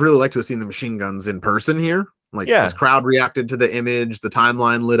 but I would have really liked to have seen the Machine Guns in person here. This crowd reacted to the image, the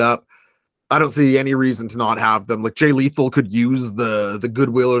timeline lit up. I don't see any reason to not have them. Like, Jay Lethal could use the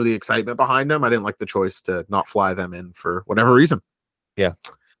goodwill or the excitement behind them. I didn't like the choice to not fly them in for whatever reason. Yeah.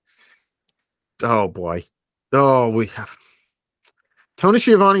 Oh boy. Oh, we have Tony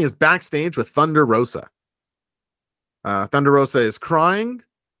Schiavone is backstage with Thunder Rosa. Thunder Rosa is crying.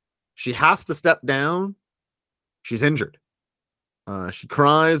 She has to step down. She's injured. She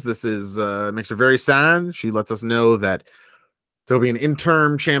cries. This is makes her very sad. She lets us know that there'll be an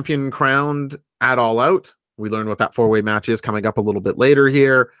interim champion crowned at All Out. We learn what that 4-way match is coming up a little bit later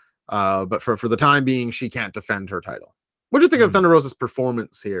here. But for the time being, she can't defend her title. What do you think of Thunder Rosa's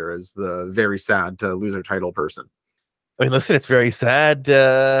performance here as the very sad to lose her title person? I mean, listen, it's very sad.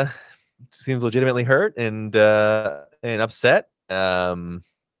 Seems legitimately hurt and upset.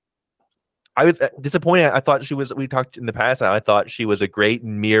 I was disappointed. I thought we talked in the past, I thought she was a great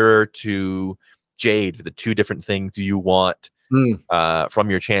mirror to Jade, the 2 different things you want from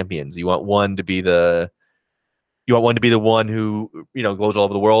your champions. You want one to be the one who, goes all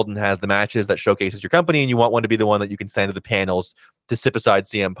over the world and has the matches that showcases your company. And you want one to be the one that you can send to the panels to sip aside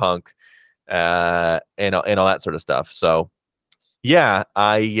CM Punk, and all that sort of stuff. So yeah,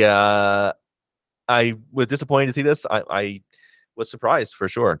 I was disappointed to see this. I was surprised for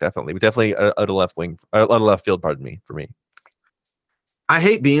sure. Definitely out of left field, pardon me, for me. I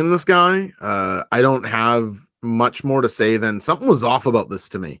hate being this guy. I don't have much more to say than something was off about this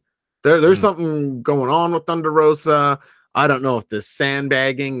to me. There's something going on with Thunder Rosa. I don't know if this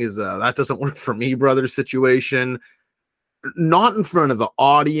sandbagging is that doesn't work for me, brother situation. Not in front of the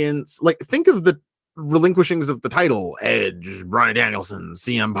audience. Like, think of the relinquishings of the title. Edge, Bryan Danielson,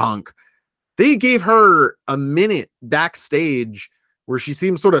 CM Punk. They gave her a minute backstage where she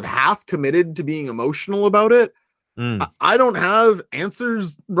seemed sort of half committed to being emotional about it. I don't have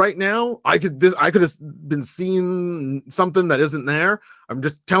answers right now. I could have been seeing something that isn't there. I'm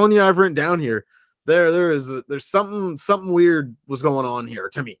just telling you, I've written down here. There's something weird was going on here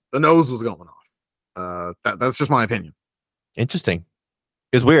to me. The nose was going off. That's just my opinion. Interesting.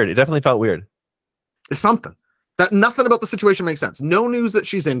 It was weird. It definitely felt weird. There's something that nothing about the situation makes sense. No news that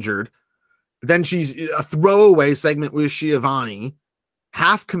she's injured. Then she's a throwaway segment with Schiavone,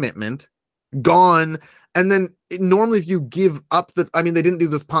 half commitment, gone. And then normally if you give up they didn't do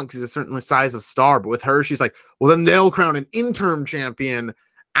this Punk because he's a certain size of star, but with her, she's like, well, then they'll crown an interim champion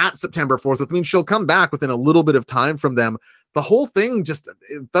at September 4th, which means she'll come back within a little bit of time from them. The whole thing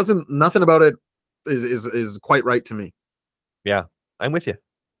nothing about it is quite right to me. Yeah, I'm with you.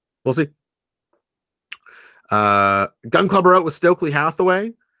 We'll see. Gun Club are out with Stokely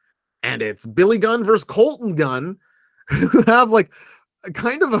Hathaway, and it's Billy Gunn versus Colton Gunn, who have a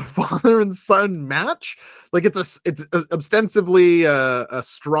kind of a father and son match. Like, it's ostensibly a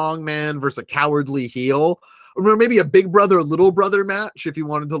strong man versus a cowardly heel. or maybe a big brother, little brother match, if you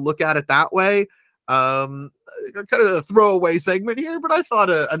wanted to look at it that way. Kind of a throwaway segment here, but I thought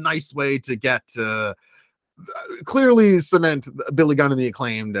a nice way to get clearly cement Billy Gunn and the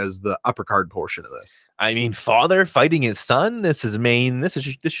Acclaimed as the upper card portion of this. I mean, father fighting his son. This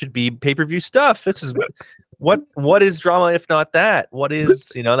should be pay-per-view stuff. This is what is drama if not that? What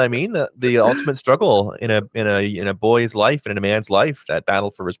is, you know what I mean? The ultimate struggle in a boy's life and in a man's life, that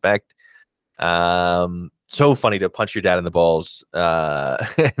battle for respect. So funny to punch your dad in the balls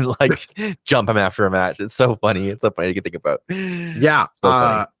and like jump him after a match. It's so funny. It's so funny to think about. Yeah.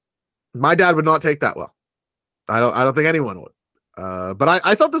 So my dad would not take that well. I don't think anyone would. But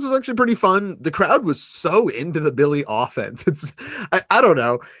I thought this was actually pretty fun. The crowd was so into the Billy offense. I don't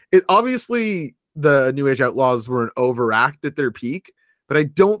know. It obviously the New Age Outlaws were an overact at their peak, but I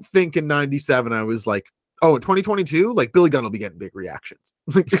don't think in 97 I was like, oh, in 2022, like Billy Gunn will be getting big reactions.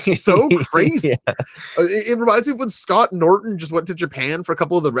 Like it's so crazy. Yeah. It reminds me of when Scott Norton just went to Japan for a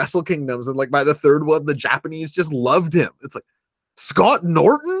couple of the Wrestle Kingdoms, and like by the third one, the Japanese just loved him. It's like Scott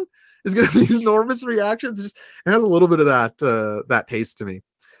Norton is going to be enormous reactions. It has a little bit of that taste to me.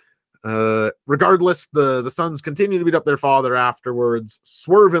 Regardless, the sons continue to beat up their father afterwards.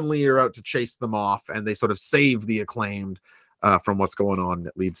 Swerve and Lee are out to chase them off, and they sort of save the Acclaimed from what's going on.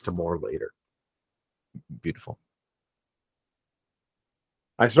 That leads to more later. Beautiful.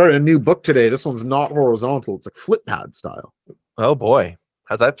 I started a new book today. This one's not horizontal. It's like flip pad style. Oh boy.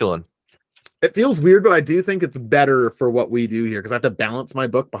 How's that feeling? It feels weird, but I do think it's better for what we do here because I have to balance my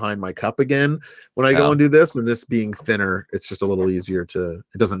book behind my cup again when I go and do this. And this being thinner, it's just a little easier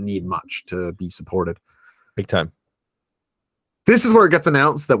it doesn't need much to be supported. Big time. This is where it gets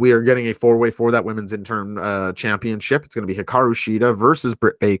announced that we are getting a 4-way for that women's interim championship. It's going to be Hikaru Shida versus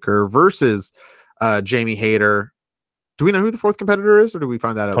Britt Baker versus Jamie Hayter. Do we know who the fourth competitor is, or do we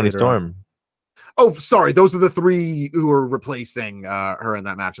find that out Toni later Storm. On? Oh, sorry. Those are the three who are replacing her in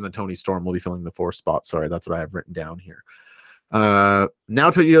that match, and then Toni Storm will be filling the fourth spot. Sorry, that's what I have written down here. Now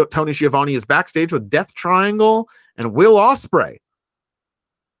Tony Schiavone is backstage with Death Triangle and Will Ospreay.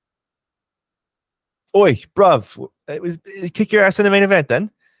 Oi, bruv. Kick your ass in the main event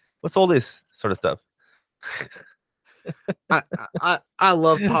then. What's all this sort of stuff? I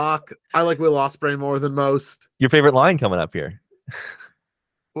love Pac. I like Will Ospreay more than most. Your favorite line coming up here.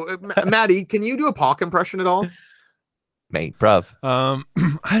 Maddie, can you do a Pac impression at all? Mate, bruv.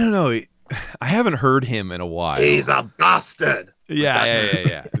 I don't know. I haven't heard him in a while. He's a bastard.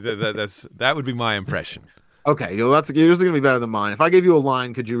 Yeah. That would be my impression. Okay, that's usually gonna be better than mine. If I gave you a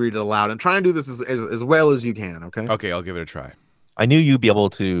line, could you read it aloud and try and do this as well as you can? Okay. Okay, I'll give it a try. I knew you'd be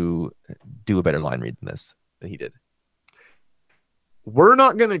able to do a better line read than he did. We're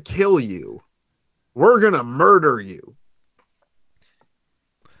not gonna kill you. We're gonna murder you.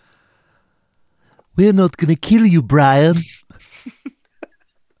 We're not gonna kill you, Brian.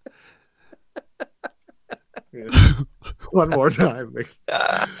 One more time.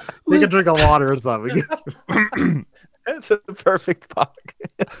 Make a drink of water or something. That's a perfect Pac.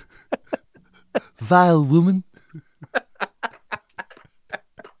 Vile woman.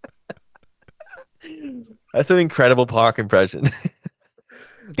 That's an incredible Pac impression.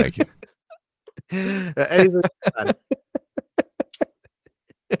 Thank you. Anything.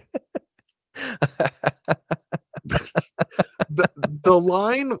 The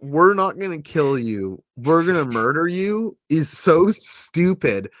line "we're not gonna kill you, we're gonna murder you" is so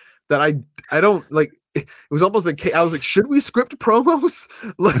stupid that I don't like. It was almost like I was like, should we script promos?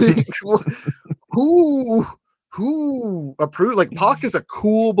 Like, who approved? Like, Pac is a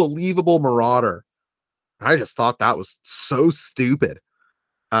cool, believable marauder. I just thought that was so stupid.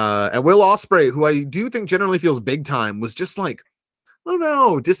 And Will Ospreay, who I do think generally feels big time, was just like, I don't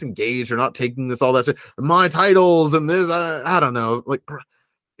know, disengaged or not taking this all that shit. My titles and this, I don't know. Like,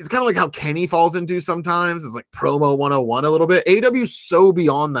 it's kind of like how Kenny falls into sometimes. It's like promo 101 a little bit. AEW's so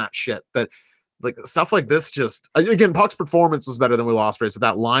beyond that shit that like stuff like this just, again, Pac's performance was better than Will Ospreay's, but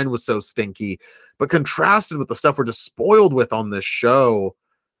that line was so stinky. But contrasted with the stuff we're just spoiled with on this show,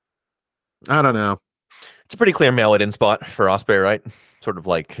 I don't know. It's a pretty clear mail it in spot for Ospreay, right? Sort of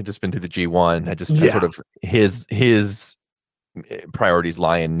like just been through the G1. Sort of his priorities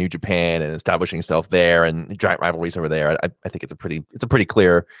lie in New Japan and establishing himself there and giant rivalries over there. I think it's a pretty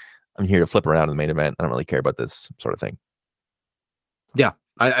clear. I'm here to flip around in the main event. I don't really care about this sort of thing. Yeah,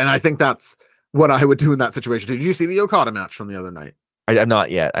 I think that's what I would do in that situation. Did you see the Okada match from the other night? I've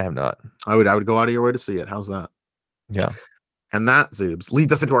not yet. I have not. I would go out of your way to see it. How's that? Yeah. And that, Zoobs,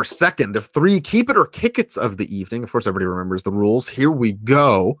 leads us into our second of 3 keep it or kick it's of the evening. Of course, everybody remembers the rules. Here we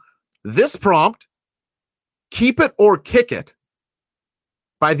go. This prompt, keep it or kick it.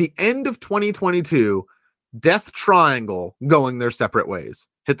 By the end of 2022, Death Triangle going their separate ways.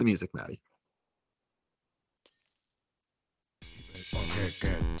 Hit the music, Maddie. Okay,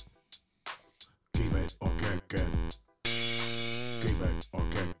 good. Keep it okay, good. Keep it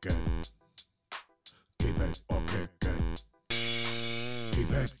okay, good. Keep it okay, good.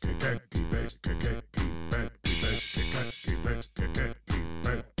 Keep it, keep it, keep it, keep it, keep it, keep it, keep it, keep it, keep it, keep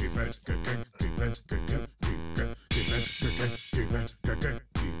it, keep it, keep it, keep it, keep it, keep it,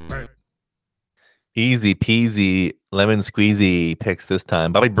 keep it. Easy peasy, lemon squeezy picks this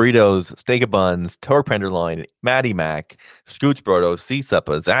time. Bobby Burritos, Steak of Buns, Torque Penderloin, Matty Mac, Scooch Brodo, C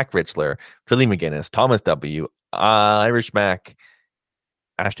Suppa, Zach Richler, Trilly McGinnis, Thomas W, Irish Mac,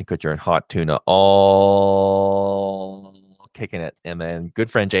 Ashton Kutcher, and Hot Tuna, all kicking it. And then good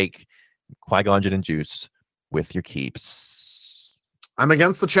friend Jake, Qui-Gon Jinn and Juice with your keeps. I'm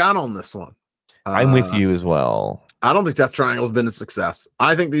against the channel on this one. I'm with you as well. I don't think Death Triangle has been a success.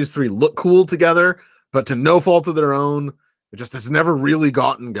 I think these three look cool together, but to no fault of their own, it just has never really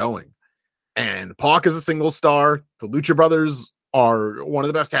gotten going. And Pac is a single star. The Lucha Brothers are one of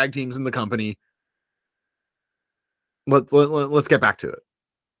the best tag teams in the company. Let's get back to it.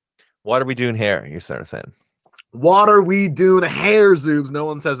 What are we doing here? You started saying. What are we doing? Hair Zoobs. No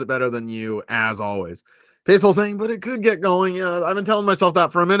one says it better than you, as always. Baseball saying, but it could get going. Yeah, I've been telling myself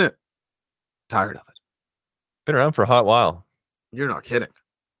that for a minute. Tired of it. Been around for a hot while. You're not kidding.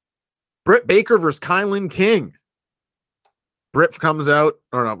 Britt Baker versus Kylan King. Britt comes out,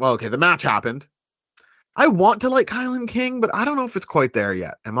 or no, well, okay, the match happened. I want to like Kylan King, but I don't know if it's quite there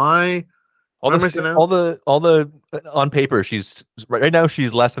yet. Am I? All the on paper, she's right now.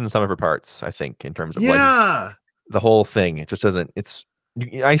 She's less than the sum of her parts. I think in terms of like the whole thing. It just doesn't.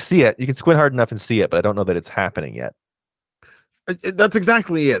 I see it. You can squint hard enough and see it, but I don't know that it's happening yet. That's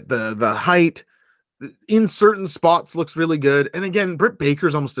exactly it. The height in certain spots looks really good. And again, Britt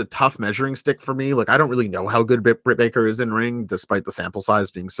Baker's almost a tough measuring stick for me. Like, I don't really know how good Britt Baker is in ring, despite the sample size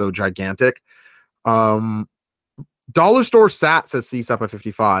being so gigantic. Dollar Store Sat says C-Sup at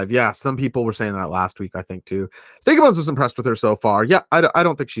 55. Yeah, some people were saying that last week, I think, too. Steak Buns was impressed with her so far. Yeah, I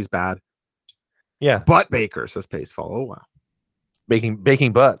don't think she's bad. Yeah. Butt Baker says Pacefall. Oh, wow.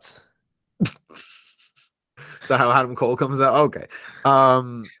 Baking butts. Is that how Adam Cole comes out? Okay.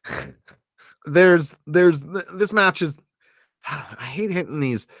 There's this match is, I hate hitting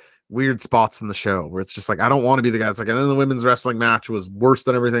these weird spots in the show where it's just like, I don't want to be the guy that's like, and then the women's wrestling match was worse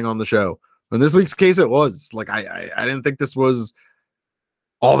than everything on the show. In this week's case, it was like, I didn't think this was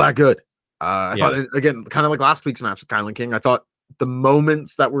all that good. I thought, again, kind of like last week's match with Kylan King, I thought the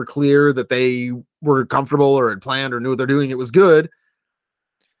moments that were clear that they were comfortable or had planned or knew what they're doing, it was good.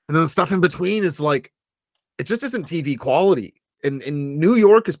 And then the stuff in between is like, it just isn't TV quality. And New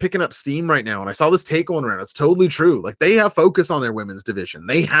York is picking up steam right now. And I saw this take going around. It's totally true. Like, they have focus on their women's division.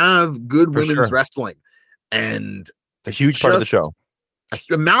 They have good women's wrestling. And a huge part of the show.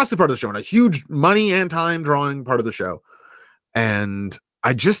 A massive part of the show, and a huge money and time drawing part of the show. And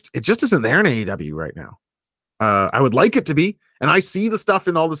it just isn't there in AEW right now. I would like it to be. And I see the stuff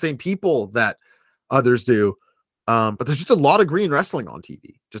in all the same people that others do. But there's just a lot of green wrestling on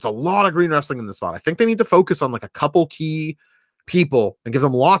TV. Just a lot of green wrestling in the spot. I think they need to focus on like a couple key people and give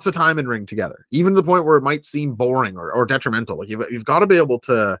them lots of time in ring together, even to the point where it might seem boring or detrimental. Like you've got to be able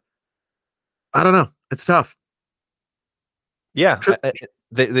to, I don't know. It's tough. Yeah.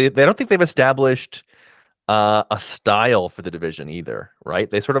 They don't think they've established a style for the division either, right?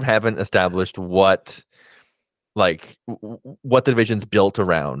 They sort of haven't established what the division's built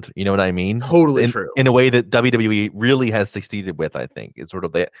around. You know what I mean? Totally true. In a way that WWE really has succeeded with, I think. It's sort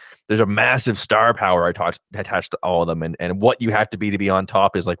of there's a massive star power attached to all of them, and what you have to be on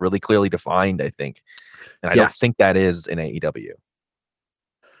top is like really clearly defined, I think. And I don't think that is in AEW.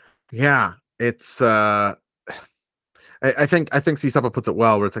 Yeah, it's I think C-Suppa puts it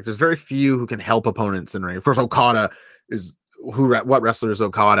well, where it's like there's very few who can help opponents in ring. Of course, Okada is what wrestler is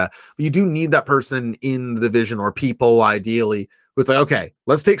Okada, but you do need that person in the division or people ideally who it's like, okay,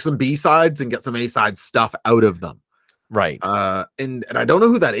 let's take some B-sides and get some A-side stuff out of them. Right. And I don't know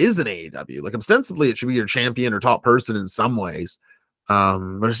who that is in AEW. Like, ostensibly it should be your champion or top person in some ways.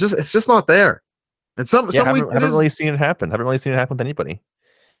 But it's just not there. And some weeks haven't really seen it happen. Haven't really seen it happen with anybody.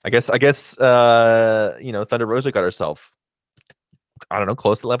 I guess Thunder Rosa got herself, I don't know,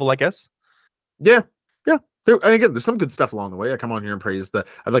 close to the level, I guess. Yeah. And again, there's some good stuff along the way. I come on here and praise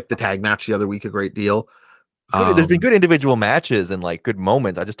I like the tag match the other week a great deal. There's been good individual matches and like good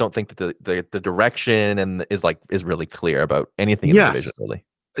moments. I just don't think that the direction is really clear about anything in the division, really.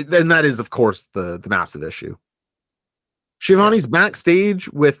 And that is, of course, the massive issue. Shivani's backstage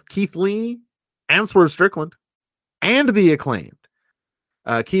with Keith Lee and Swerve Strickland and the Acclaimed.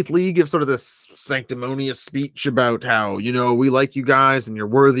 Keith Lee gives sort of this sanctimonious speech about how, we like you guys and you're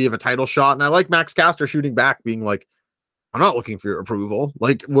worthy of a title shot. And I like Max Caster shooting back, being like, I'm not looking for your approval.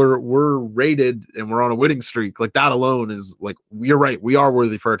 Like, we're rated and we're on a winning streak. Like, that alone is like, you're right. We are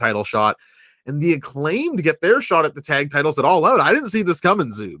worthy for a title shot. And the Acclaimed to get their shot at the tag titles at All Out. I didn't see this coming,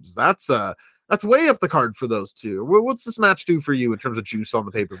 Zoobs. That's way up the card for those two. What's this match do for you in terms of juice on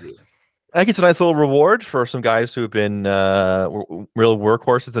the pay-per-view? I think it's a nice little reward for some guys who have been real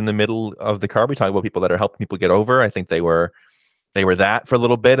workhorses in the middle of the card. We talk about people that are helping people get over. I think they were that for a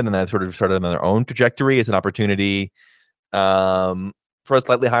little bit, and then they sort of started on their own trajectory. It's an opportunity for a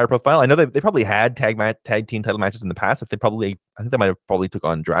slightly higher profile. I know they probably had tag team title matches in the past. I think they might have probably took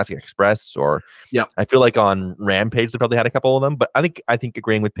on Jurassic Express, or I feel like on Rampage they probably had a couple of them. But I think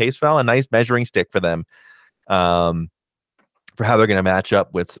agreeing with Paceval, a nice measuring stick for them. For how they're going to match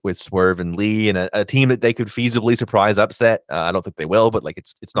up with Swerve and Lee, and a team that they could feasibly surprise upset. I don't think they will, but like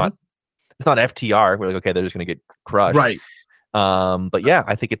it's not FTR. We're like, okay, they're just going to get crushed, right? But yeah,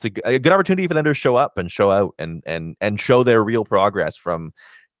 I think it's a good opportunity for them to show up and show out and show their real progress from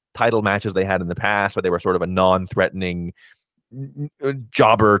title matches they had in the past, where they were sort of a non-threatening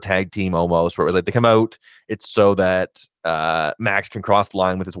jobber tag team almost, where it was like they come out, it's so that Max can cross the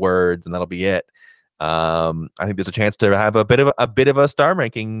line with his words, and that'll be it. I think there's a chance to have a bit of a star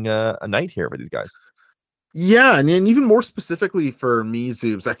ranking a night here for these guys. Yeah, and even more specifically for me,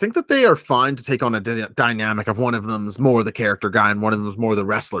 Zoobs, I think that they are fine to take on a dynamic of one of them is more the character guy and one of them is more the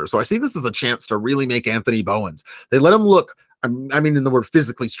wrestler. So I see this as a chance to really make Anthony Bowens. They let him look, I mean, in the word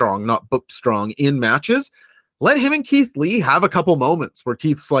physically strong, not booked strong in matches. Let him and Keith Lee have a couple moments where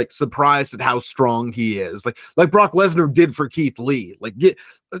Keith's like surprised at how strong he is, like Brock Lesnar did for Keith Lee. Like, get,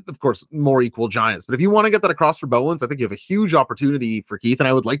 of course, more equal giants. But if you want to get that across for Bowens, I think you have a huge opportunity for Keith. And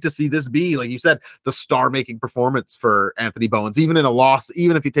I would like to see this be, like you said, the star-making performance for Anthony Bowens, even in a loss,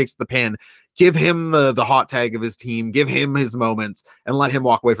 even if he takes the pin. Give him the hot tag of his team, give him his moments, and let him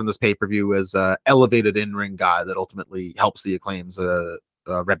walk away from this pay-per-view as an elevated in-ring guy that ultimately helps the Acclaim's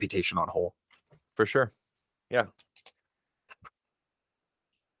reputation on whole. For sure. Yeah.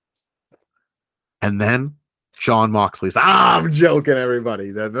 And then Jon Moxley's, I'm joking,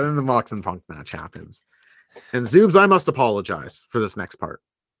 everybody. Then the Mox and Punk match happens. And Zoobs, I must apologize for this next part,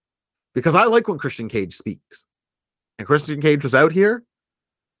 because I like when Christian Cage speaks. And Christian Cage was out here,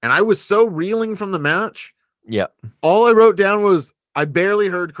 and I was so reeling from the match. Yeah. All I wrote down was, I barely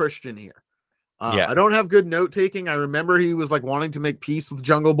heard Christian here. Yeah. I don't have good note taking. I remember he was like wanting to make peace with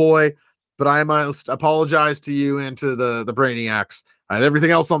Jungle Boy, but I must apologize to you and to the Brainiacs. I had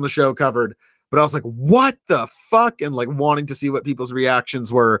everything else on the show covered, but I was like, what the fuck? And like wanting to see what people's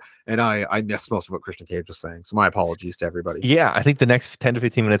reactions were. And I missed most of what Christian Cage was saying. So my apologies to everybody. Yeah, I think the next 10 to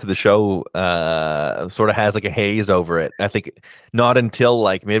 15 minutes of the show sort of has like a haze over it. I think not until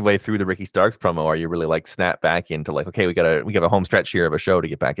like midway through the Ricky Starks promo are you really like snap back into like, okay, we got a home stretch here of a show to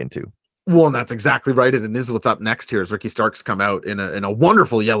get back into. Well, and that's exactly right. And it is what's up next here as Ricky Starks come out in a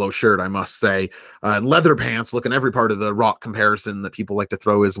wonderful yellow shirt, I must say, leather pants, looking every part of the Rock comparison that people like to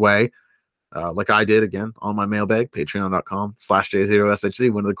throw his way. Like I did again on my mailbag, patreon.com/J0SHC.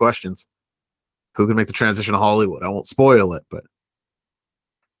 One of the questions: who can make the transition to Hollywood? I won't spoil it, but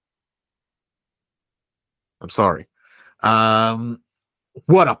I'm sorry.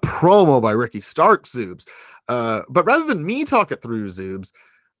 What a promo by Ricky Starks, Zoobs. But rather than me talk it through, Zoobs,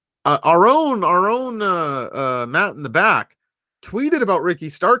 our own Matt in the back tweeted about Ricky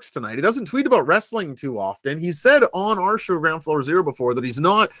Starks tonight. He doesn't tweet about wrestling too often. He said on our show Ground Floor Zero before that he's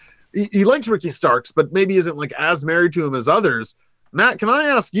not, he likes Ricky Starks, but maybe isn't like as married to him as others. Matt, can I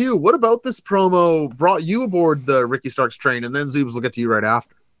ask you, what about this promo brought you aboard the Ricky Starks train? And then Zoobs will get to you right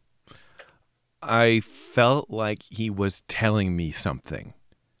after. I felt like he was telling me something.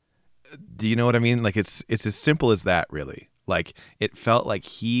 Do you know what I mean? Like it's as simple as that, really. Like it felt like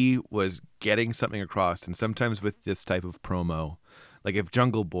he was getting something across, and sometimes with this type of promo, like if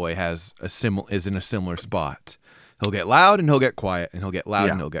Jungle Boy is in a similar spot, he'll get loud and he'll get quiet, and he'll get loud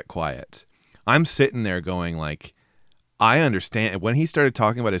and he'll get quiet. I'm sitting there going like, I understand. When he started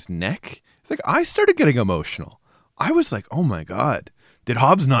talking about his neck, it's like I started getting emotional. I was like, oh my God, did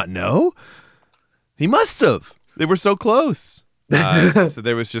Hobbs not know? He must have. They were so close. So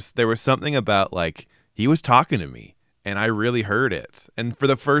there was something about like he was talking to me. And I really heard it. And for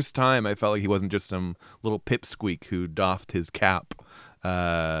the first time, I felt like he wasn't just some little pipsqueak who doffed his cap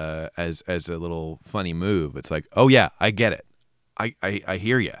as a little funny move. It's like, oh, yeah, I get it. I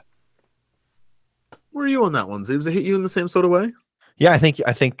hear you. Where are you on that one, Zoobs? It hit you in the same sort of way? Yeah, I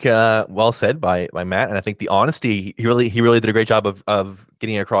think well said by Matt, and I think the honesty, he really did a great job of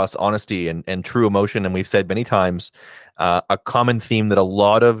getting across honesty and true emotion. And we've said many times, a common theme that a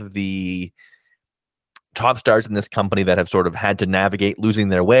lot of the top stars in this company that have sort of had to navigate losing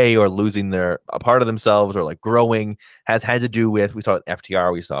their way or losing a part of themselves or like growing has had to do with, we saw it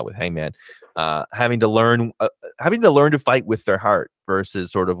FTR, we saw it with Hangman, having to learn to fight with their heart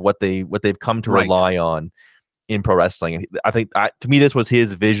versus sort of what they've come to rely on in pro wrestling. And I think to me, this was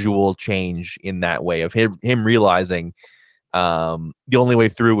his visual change in that way of him realizing the only way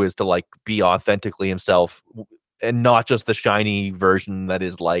through is to like be authentically himself and not just the shiny version that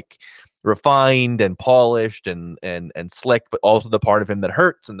is like refined and polished and slick, but also the part of him that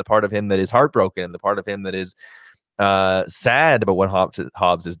hurts and the part of him that is heartbroken and the part of him that is sad about what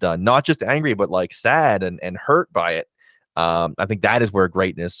Hobbs has done. Not just angry, but like sad and hurt by it. I think that is where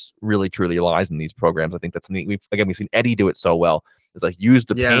greatness really truly lies in these programs. I think that's something we've seen Eddie do it so well. It's like use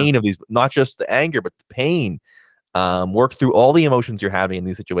the pain of these, not just the anger, but the pain. Work through all the emotions you're having in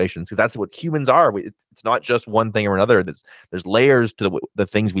these situations, because that's what humans are. It's not just one thing or another. There's layers to the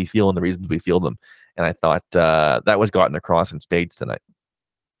things we feel and the reasons we feel them. And I thought that was gotten across in spades tonight.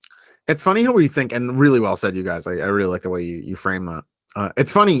 It's funny how we think, and really well said, you guys. I really like the way you frame that.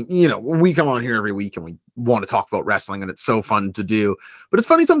 It's funny, we come on here every week and we want to talk about wrestling, and it's so fun to do. But it's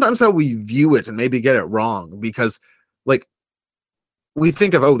funny sometimes how we view it and maybe get it wrong, because like we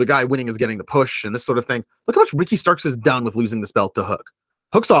think of, the guy winning is getting the push and this sort of thing. Look how much Ricky Starks has done with losing this belt to Hook.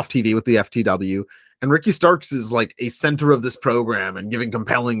 Hook's off TV with the FTW, and Ricky Starks is like a center of this program and giving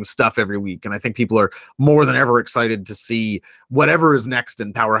compelling stuff every week. And I think people are more than ever excited to see whatever is next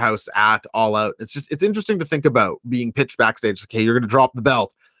in Powerhouse at All Out. It's interesting to think about being pitched backstage. Okay, you're going to drop the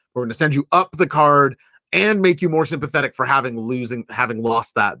belt. We're going to send you up the card and make you more sympathetic for having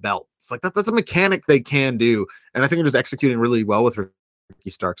lost that belt. It's like that's a mechanic they can do. And I think they're just executing really well with Ricky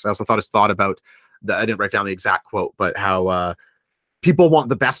Starks. I also thought his thought about I didn't write down the exact quote, but how people want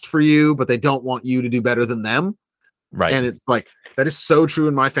the best for you, but they don't want you to do better than them. Right. And it's like, that is so true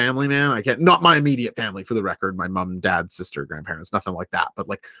in my family, man. Not my immediate family, for the record, my mom, dad, sister, grandparents, nothing like that. But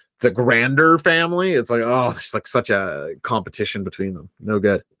like the grander family, it's like, there's like such a competition between them. No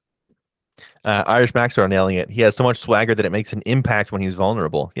good. Irish Maxwell nailing it. He has so much swagger that it makes an impact when he's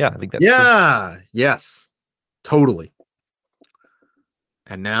vulnerable. Yeah, I think that's true. Yes, totally.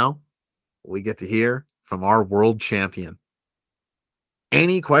 And now we get to hear from our world champion.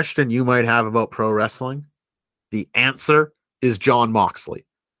 Any question you might have about pro wrestling, the answer is Jon Moxley.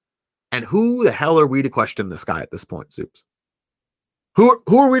 And who the hell are we to question this guy at this point, Soups? Who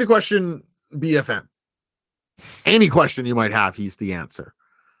are we to question BFM? Any question you might have, he's the answer.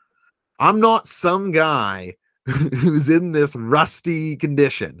 I'm not some guy who's in this rusty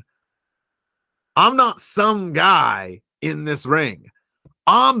condition. I'm not some guy in this ring.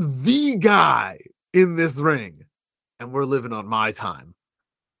 I'm the guy in this ring. And we're living on my time.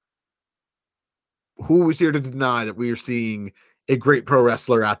 Who was here to deny that we are seeing a great pro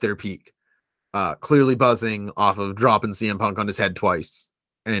wrestler at their peak? Clearly buzzing off of dropping CM Punk on his head twice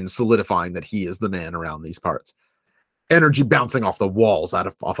and solidifying that he is the man around these parts. Energy bouncing off the walls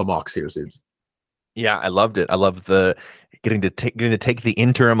off of Mox here, Zubes. Yeah, I loved it. I love the getting to take the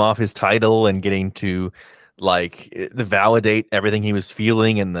interim off his title and getting to validate everything he was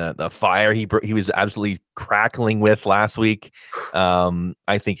feeling and the fire he was absolutely crackling with last week.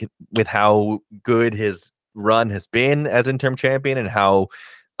 I think with how good his run has been as interim champion and how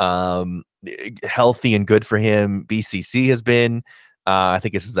healthy and good for him BCC has been, I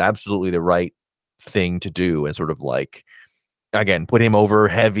think this is absolutely the right thing to do, and sort of like, again, put him over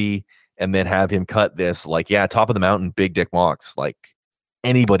heavy and then have him cut this top of the mountain, big dick Mox. Like,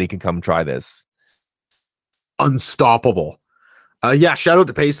 anybody can come try this. Unstoppable. Shout out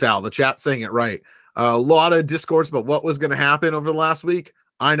to Paceval, the chat saying it right. A lot of discourse about what was going to happen over the last week.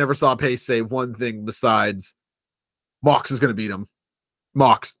 I never saw Pace say one thing besides Mox is going to beat him.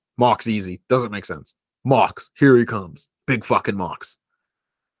 Mox easy. Doesn't make sense. Mox, here he comes. Big fucking Mox.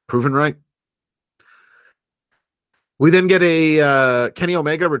 Proven right. We then get a Kenny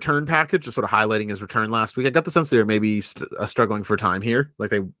Omega return package, just sort of highlighting his return last week. I got the sense they were maybe struggling for time here.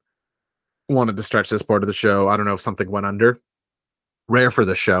 Like they wanted to stretch this part of the show. I don't know if something went under. Rare for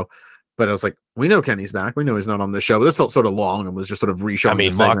this show. But I was like, we know Kenny's back. We know he's not on this show. But this felt sort of long and was just sort of re-showing. I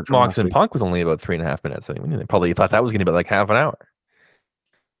mean, Mox and Punk was only about 3.5 minutes. I mean, they probably thought that was going to be like half an hour.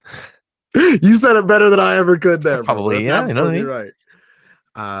 You said it better than I ever could there. Probably, yeah. You know what I mean?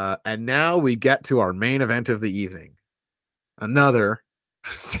 Right. And now we get to our main event of the evening. Another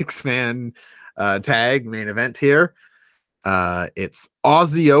 6-man tag main event here. It's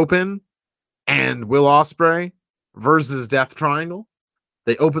Aussie Open and Will Ospreay versus Death Triangle.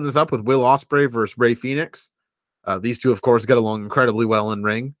 They open this up with Will Ospreay versus Rey Fenix. These two, of course, get along incredibly well in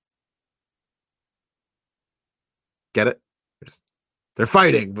ring. Get it? They're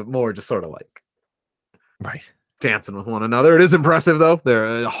fighting, but more just sort of like dancing with one another. It is impressive, though. They're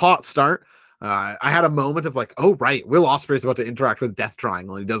a hot start. I had a moment of like, oh, right, Will Ospreay is about to interact with Death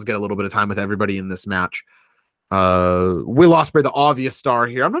Triangle. He does get a little bit of time with everybody in this match. Will Ospreay, the obvious star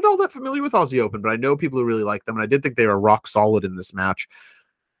here. I'm not all that familiar with Aussie Open, but I know people who really like them, and I did think they were rock solid in this match.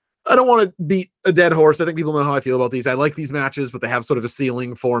 I don't want to beat a dead horse. I think people know how I feel about these. I like these matches, but they have sort of a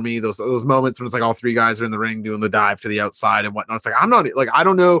ceiling for me. Those moments when it's like all three guys are in the ring doing the dive to the outside and whatnot. It's like, I'm not like, I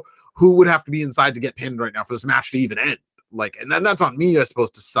don't know who would have to be inside to get pinned right now for this match to even end. Like, and then that's on me, I suppose,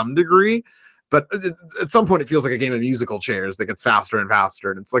 to some degree. But at some point, it feels like a game of musical chairs that gets faster and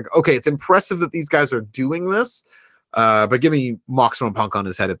faster. And it's like, okay, it's impressive that these guys are doing this, but give me Moxley and Punk on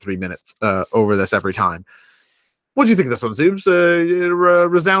his head at 3 minutes over this every time. What do you think of this one,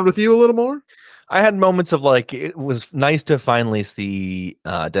 Zoobs? Resound with you a little more? I had moments of like, it was nice to finally see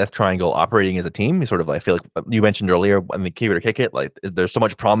Death Triangle operating as a team. Sort of, I feel like you mentioned earlier when the Keep It or Kick It, like there's so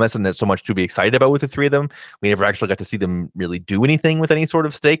much promise and there's so much to be excited about with the three of them. We never actually got to see them really do anything with any sort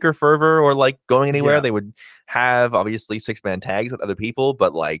of stake or fervor or like going anywhere. Yeah. They would have obviously 6-man tags with other people,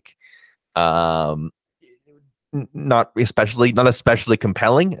 but like not especially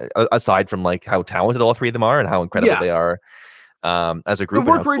compelling, aside from like how talented all three of them are and how incredible they are as a group.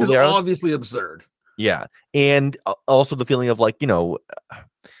 The work rate is obviously absurd. Yeah, and also the feeling of like, you know,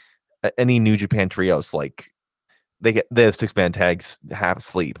 any New Japan trios, like they have 6-man tags half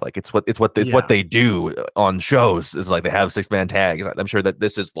sleep. Like it's what they do on shows is like they have 6-man tags. I'm sure that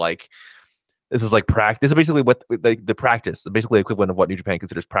this is like practice. This is basically what the practice, basically equivalent of what New Japan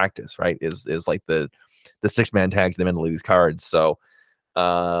considers practice, right? Is like the 6-man tags in the middle of these cards. So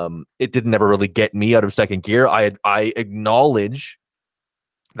it didn't ever really get me out of second gear. I acknowledge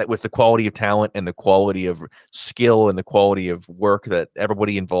that with the quality of talent and the quality of skill and the quality of work that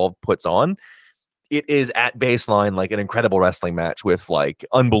everybody involved puts on, it is at baseline like an incredible wrestling match with like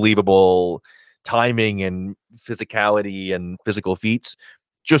unbelievable timing and physicality and physical feats.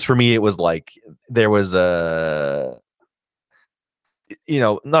 Just for me, it was like there was a, you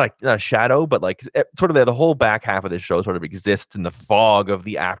know, not a shadow, but like sort of the whole back half of this show sort of exists in the fog of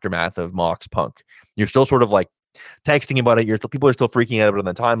the aftermath of Mox Punk. You're still sort of like texting about it. People are still freaking out about it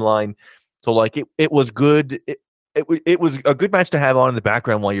on the timeline. So like it was good. It was a good match to have on in the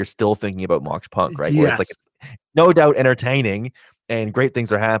background while you're still thinking about Mox Punk, right? Yes. Where it's like no doubt entertaining and great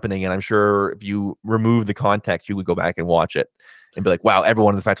things are happening. And I'm sure if you remove the context, you would go back and watch it and be like, wow,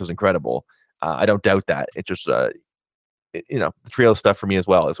 everyone in the match was incredible. I don't doubt that. It just you know, the trio stuff for me as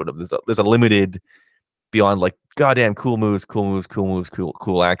well is sort of there's a limited beyond like goddamn cool moves,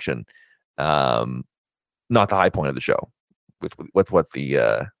 cool action. Not the high point of the show with what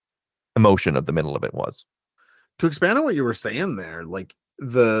the emotion of the middle of it was. To expand on what you were saying there, like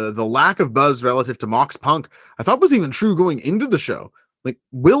the lack of buzz relative to Mox Punk, I thought was even true going into the show. Like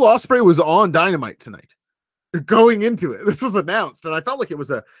Will Ospreay was on Dynamite tonight. Going into it, this was announced, and I felt like it was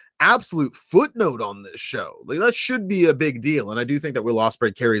a absolute footnote on this show. Like that should be a big deal, and I do think that Will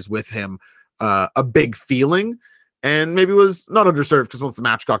Ospreay carries with him a big feeling, and maybe was not underserved because once the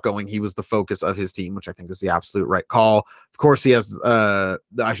match got going, he was the focus of his team, which I think is the absolute right call. Of course, he has, I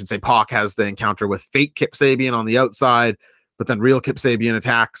should say, Pac has the encounter with fake Kip Sabian on the outside, but then real Kip Sabian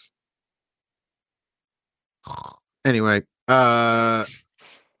attacks. Anyway, you're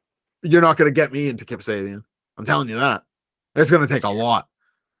not going to get me into Kip Sabian. I'm telling you that. It's going to take a lot.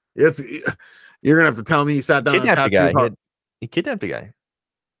 You're going to have to tell me he sat down and kidnapped the guy. He kidnapped the guy.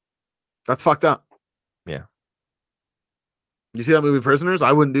 That's fucked up. Yeah. You see that movie Prisoners?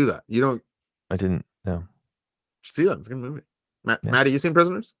 I wouldn't do that. You don't. I didn't. No. You should see that. It's a good movie. Maddie, you seen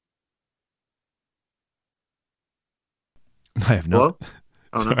Prisoners? I have not.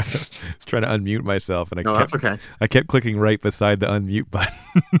 Oh, no. I was trying to unmute myself, and that's okay. I kept clicking right beside the unmute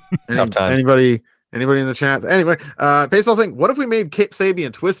button. Anybody in the chat? Anyway, baseball thing. What if we made Kip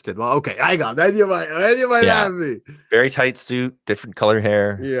Sabian twisted? Well, okay, I got that. You might have me. Very tight suit, different color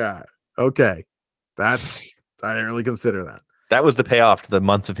hair. Yeah. Okay. I didn't really consider that. That was the payoff to the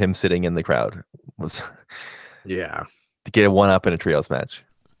months of him sitting in the crowd. Yeah. To get a 1-up in a trios match.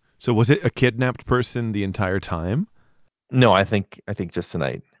 So was it a kidnapped person the entire time? No, I think just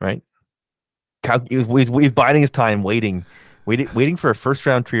tonight, right? He's biding his time, waiting for a first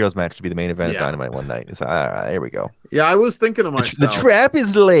round trios match to be the main event of Dynamite one night. It's all right, here we go. Yeah, I was thinking of myself. The trap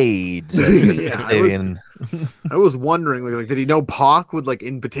is laid. I was wondering, like, did he know Pac would like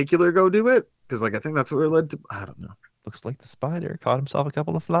in particular go do it? Because like I think that's what we're led to. I don't know. Looks like the spider caught himself a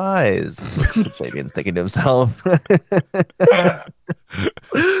couple of flies. Fabian's thinking to himself.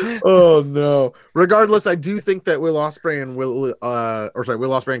 Oh no. Regardless, I do think that Will Ospreay and Will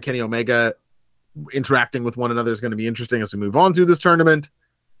Ospreay and Kenny Omega interacting with one another is going to be interesting as we move on through this tournament.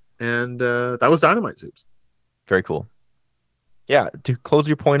 And that was Dynamite Zoobs. Very cool. Yeah, to close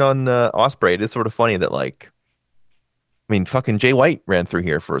your point on Ospreay, it is sort of funny that fucking Jay White ran through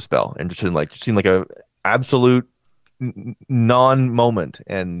here for a spell and just seemed like a absolute non-moment,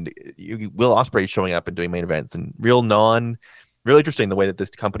 and Will Ospreay showing up and doing main events, and real interesting the way that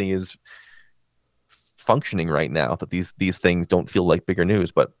this company is functioning right now, that these things don't feel like bigger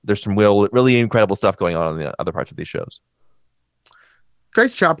news, but there's some really incredible stuff going on in the other parts of these shows.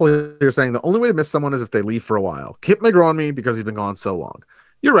 Grace Chappell here saying the only way to miss someone is if they leave for a while. Kip may grow on me because he's been gone so long.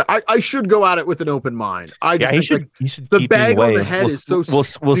 You're right. I should go at it with an open mind. He should the bag on the head is so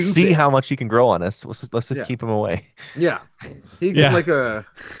we'll see how much he can grow on us. Let's just keep him away. Yeah. He can like a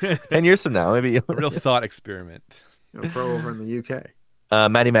 10 years from now, maybe. A real thought experiment. Pro over in the UK.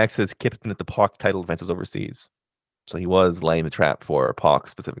 Matty Max says Kip's been at the POC title defenses overseas. So he was laying the trap for POC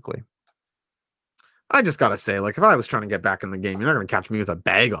specifically. I just gotta say, if I was trying to get back in the game, you're not gonna catch me with a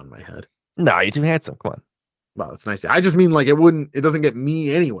bag on my head. No, you're too handsome. Come on. Well, that's nice. I just mean it doesn't get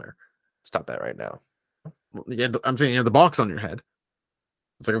me anywhere. Stop that right now. I'm saying you have the box on your head.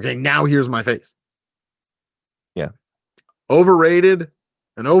 It's like, okay, now here's my face. Yeah. Overrated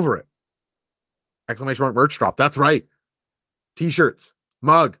and over it. Exclamation mark merch drop. That's right. T-shirts,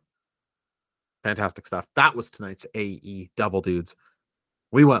 mug. Fantastic stuff. That was tonight's AE Double Dudes.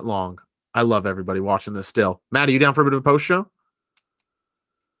 We went long. I love everybody watching this still. Matt, are you down for a bit of a post show?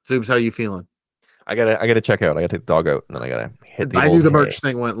 Zoobs, how you feeling? I gotta check out. I gotta take the dog out, and then I gotta hit. I knew the merch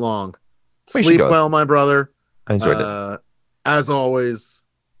thing went long. Sleep well, my brother. I enjoyed it. As always,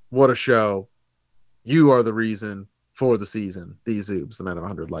 what a show! You are the reason for the season. These Zoobs, the man of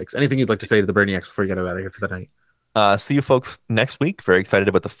 100 likes. Anything you'd like to say to the Brainiacs before you get out of here for the night? See you folks next week. Very excited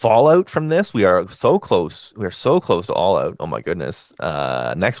about the fallout from this. We are so close. We are so close to All Out. Oh my goodness.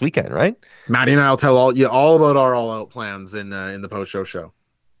 Next weekend, right? Maddie and I'll tell all about our All Out plans in the post show.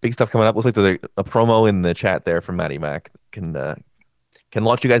 Big stuff coming up. Looks like there's a promo in the chat there from Matty Mac. Can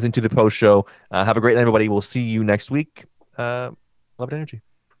launch you guys into the post show. Have a great night, everybody. We'll see you next week. Love and energy.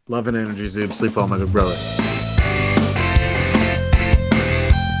 Love and energy, Zoob. Sleep well, my good brother.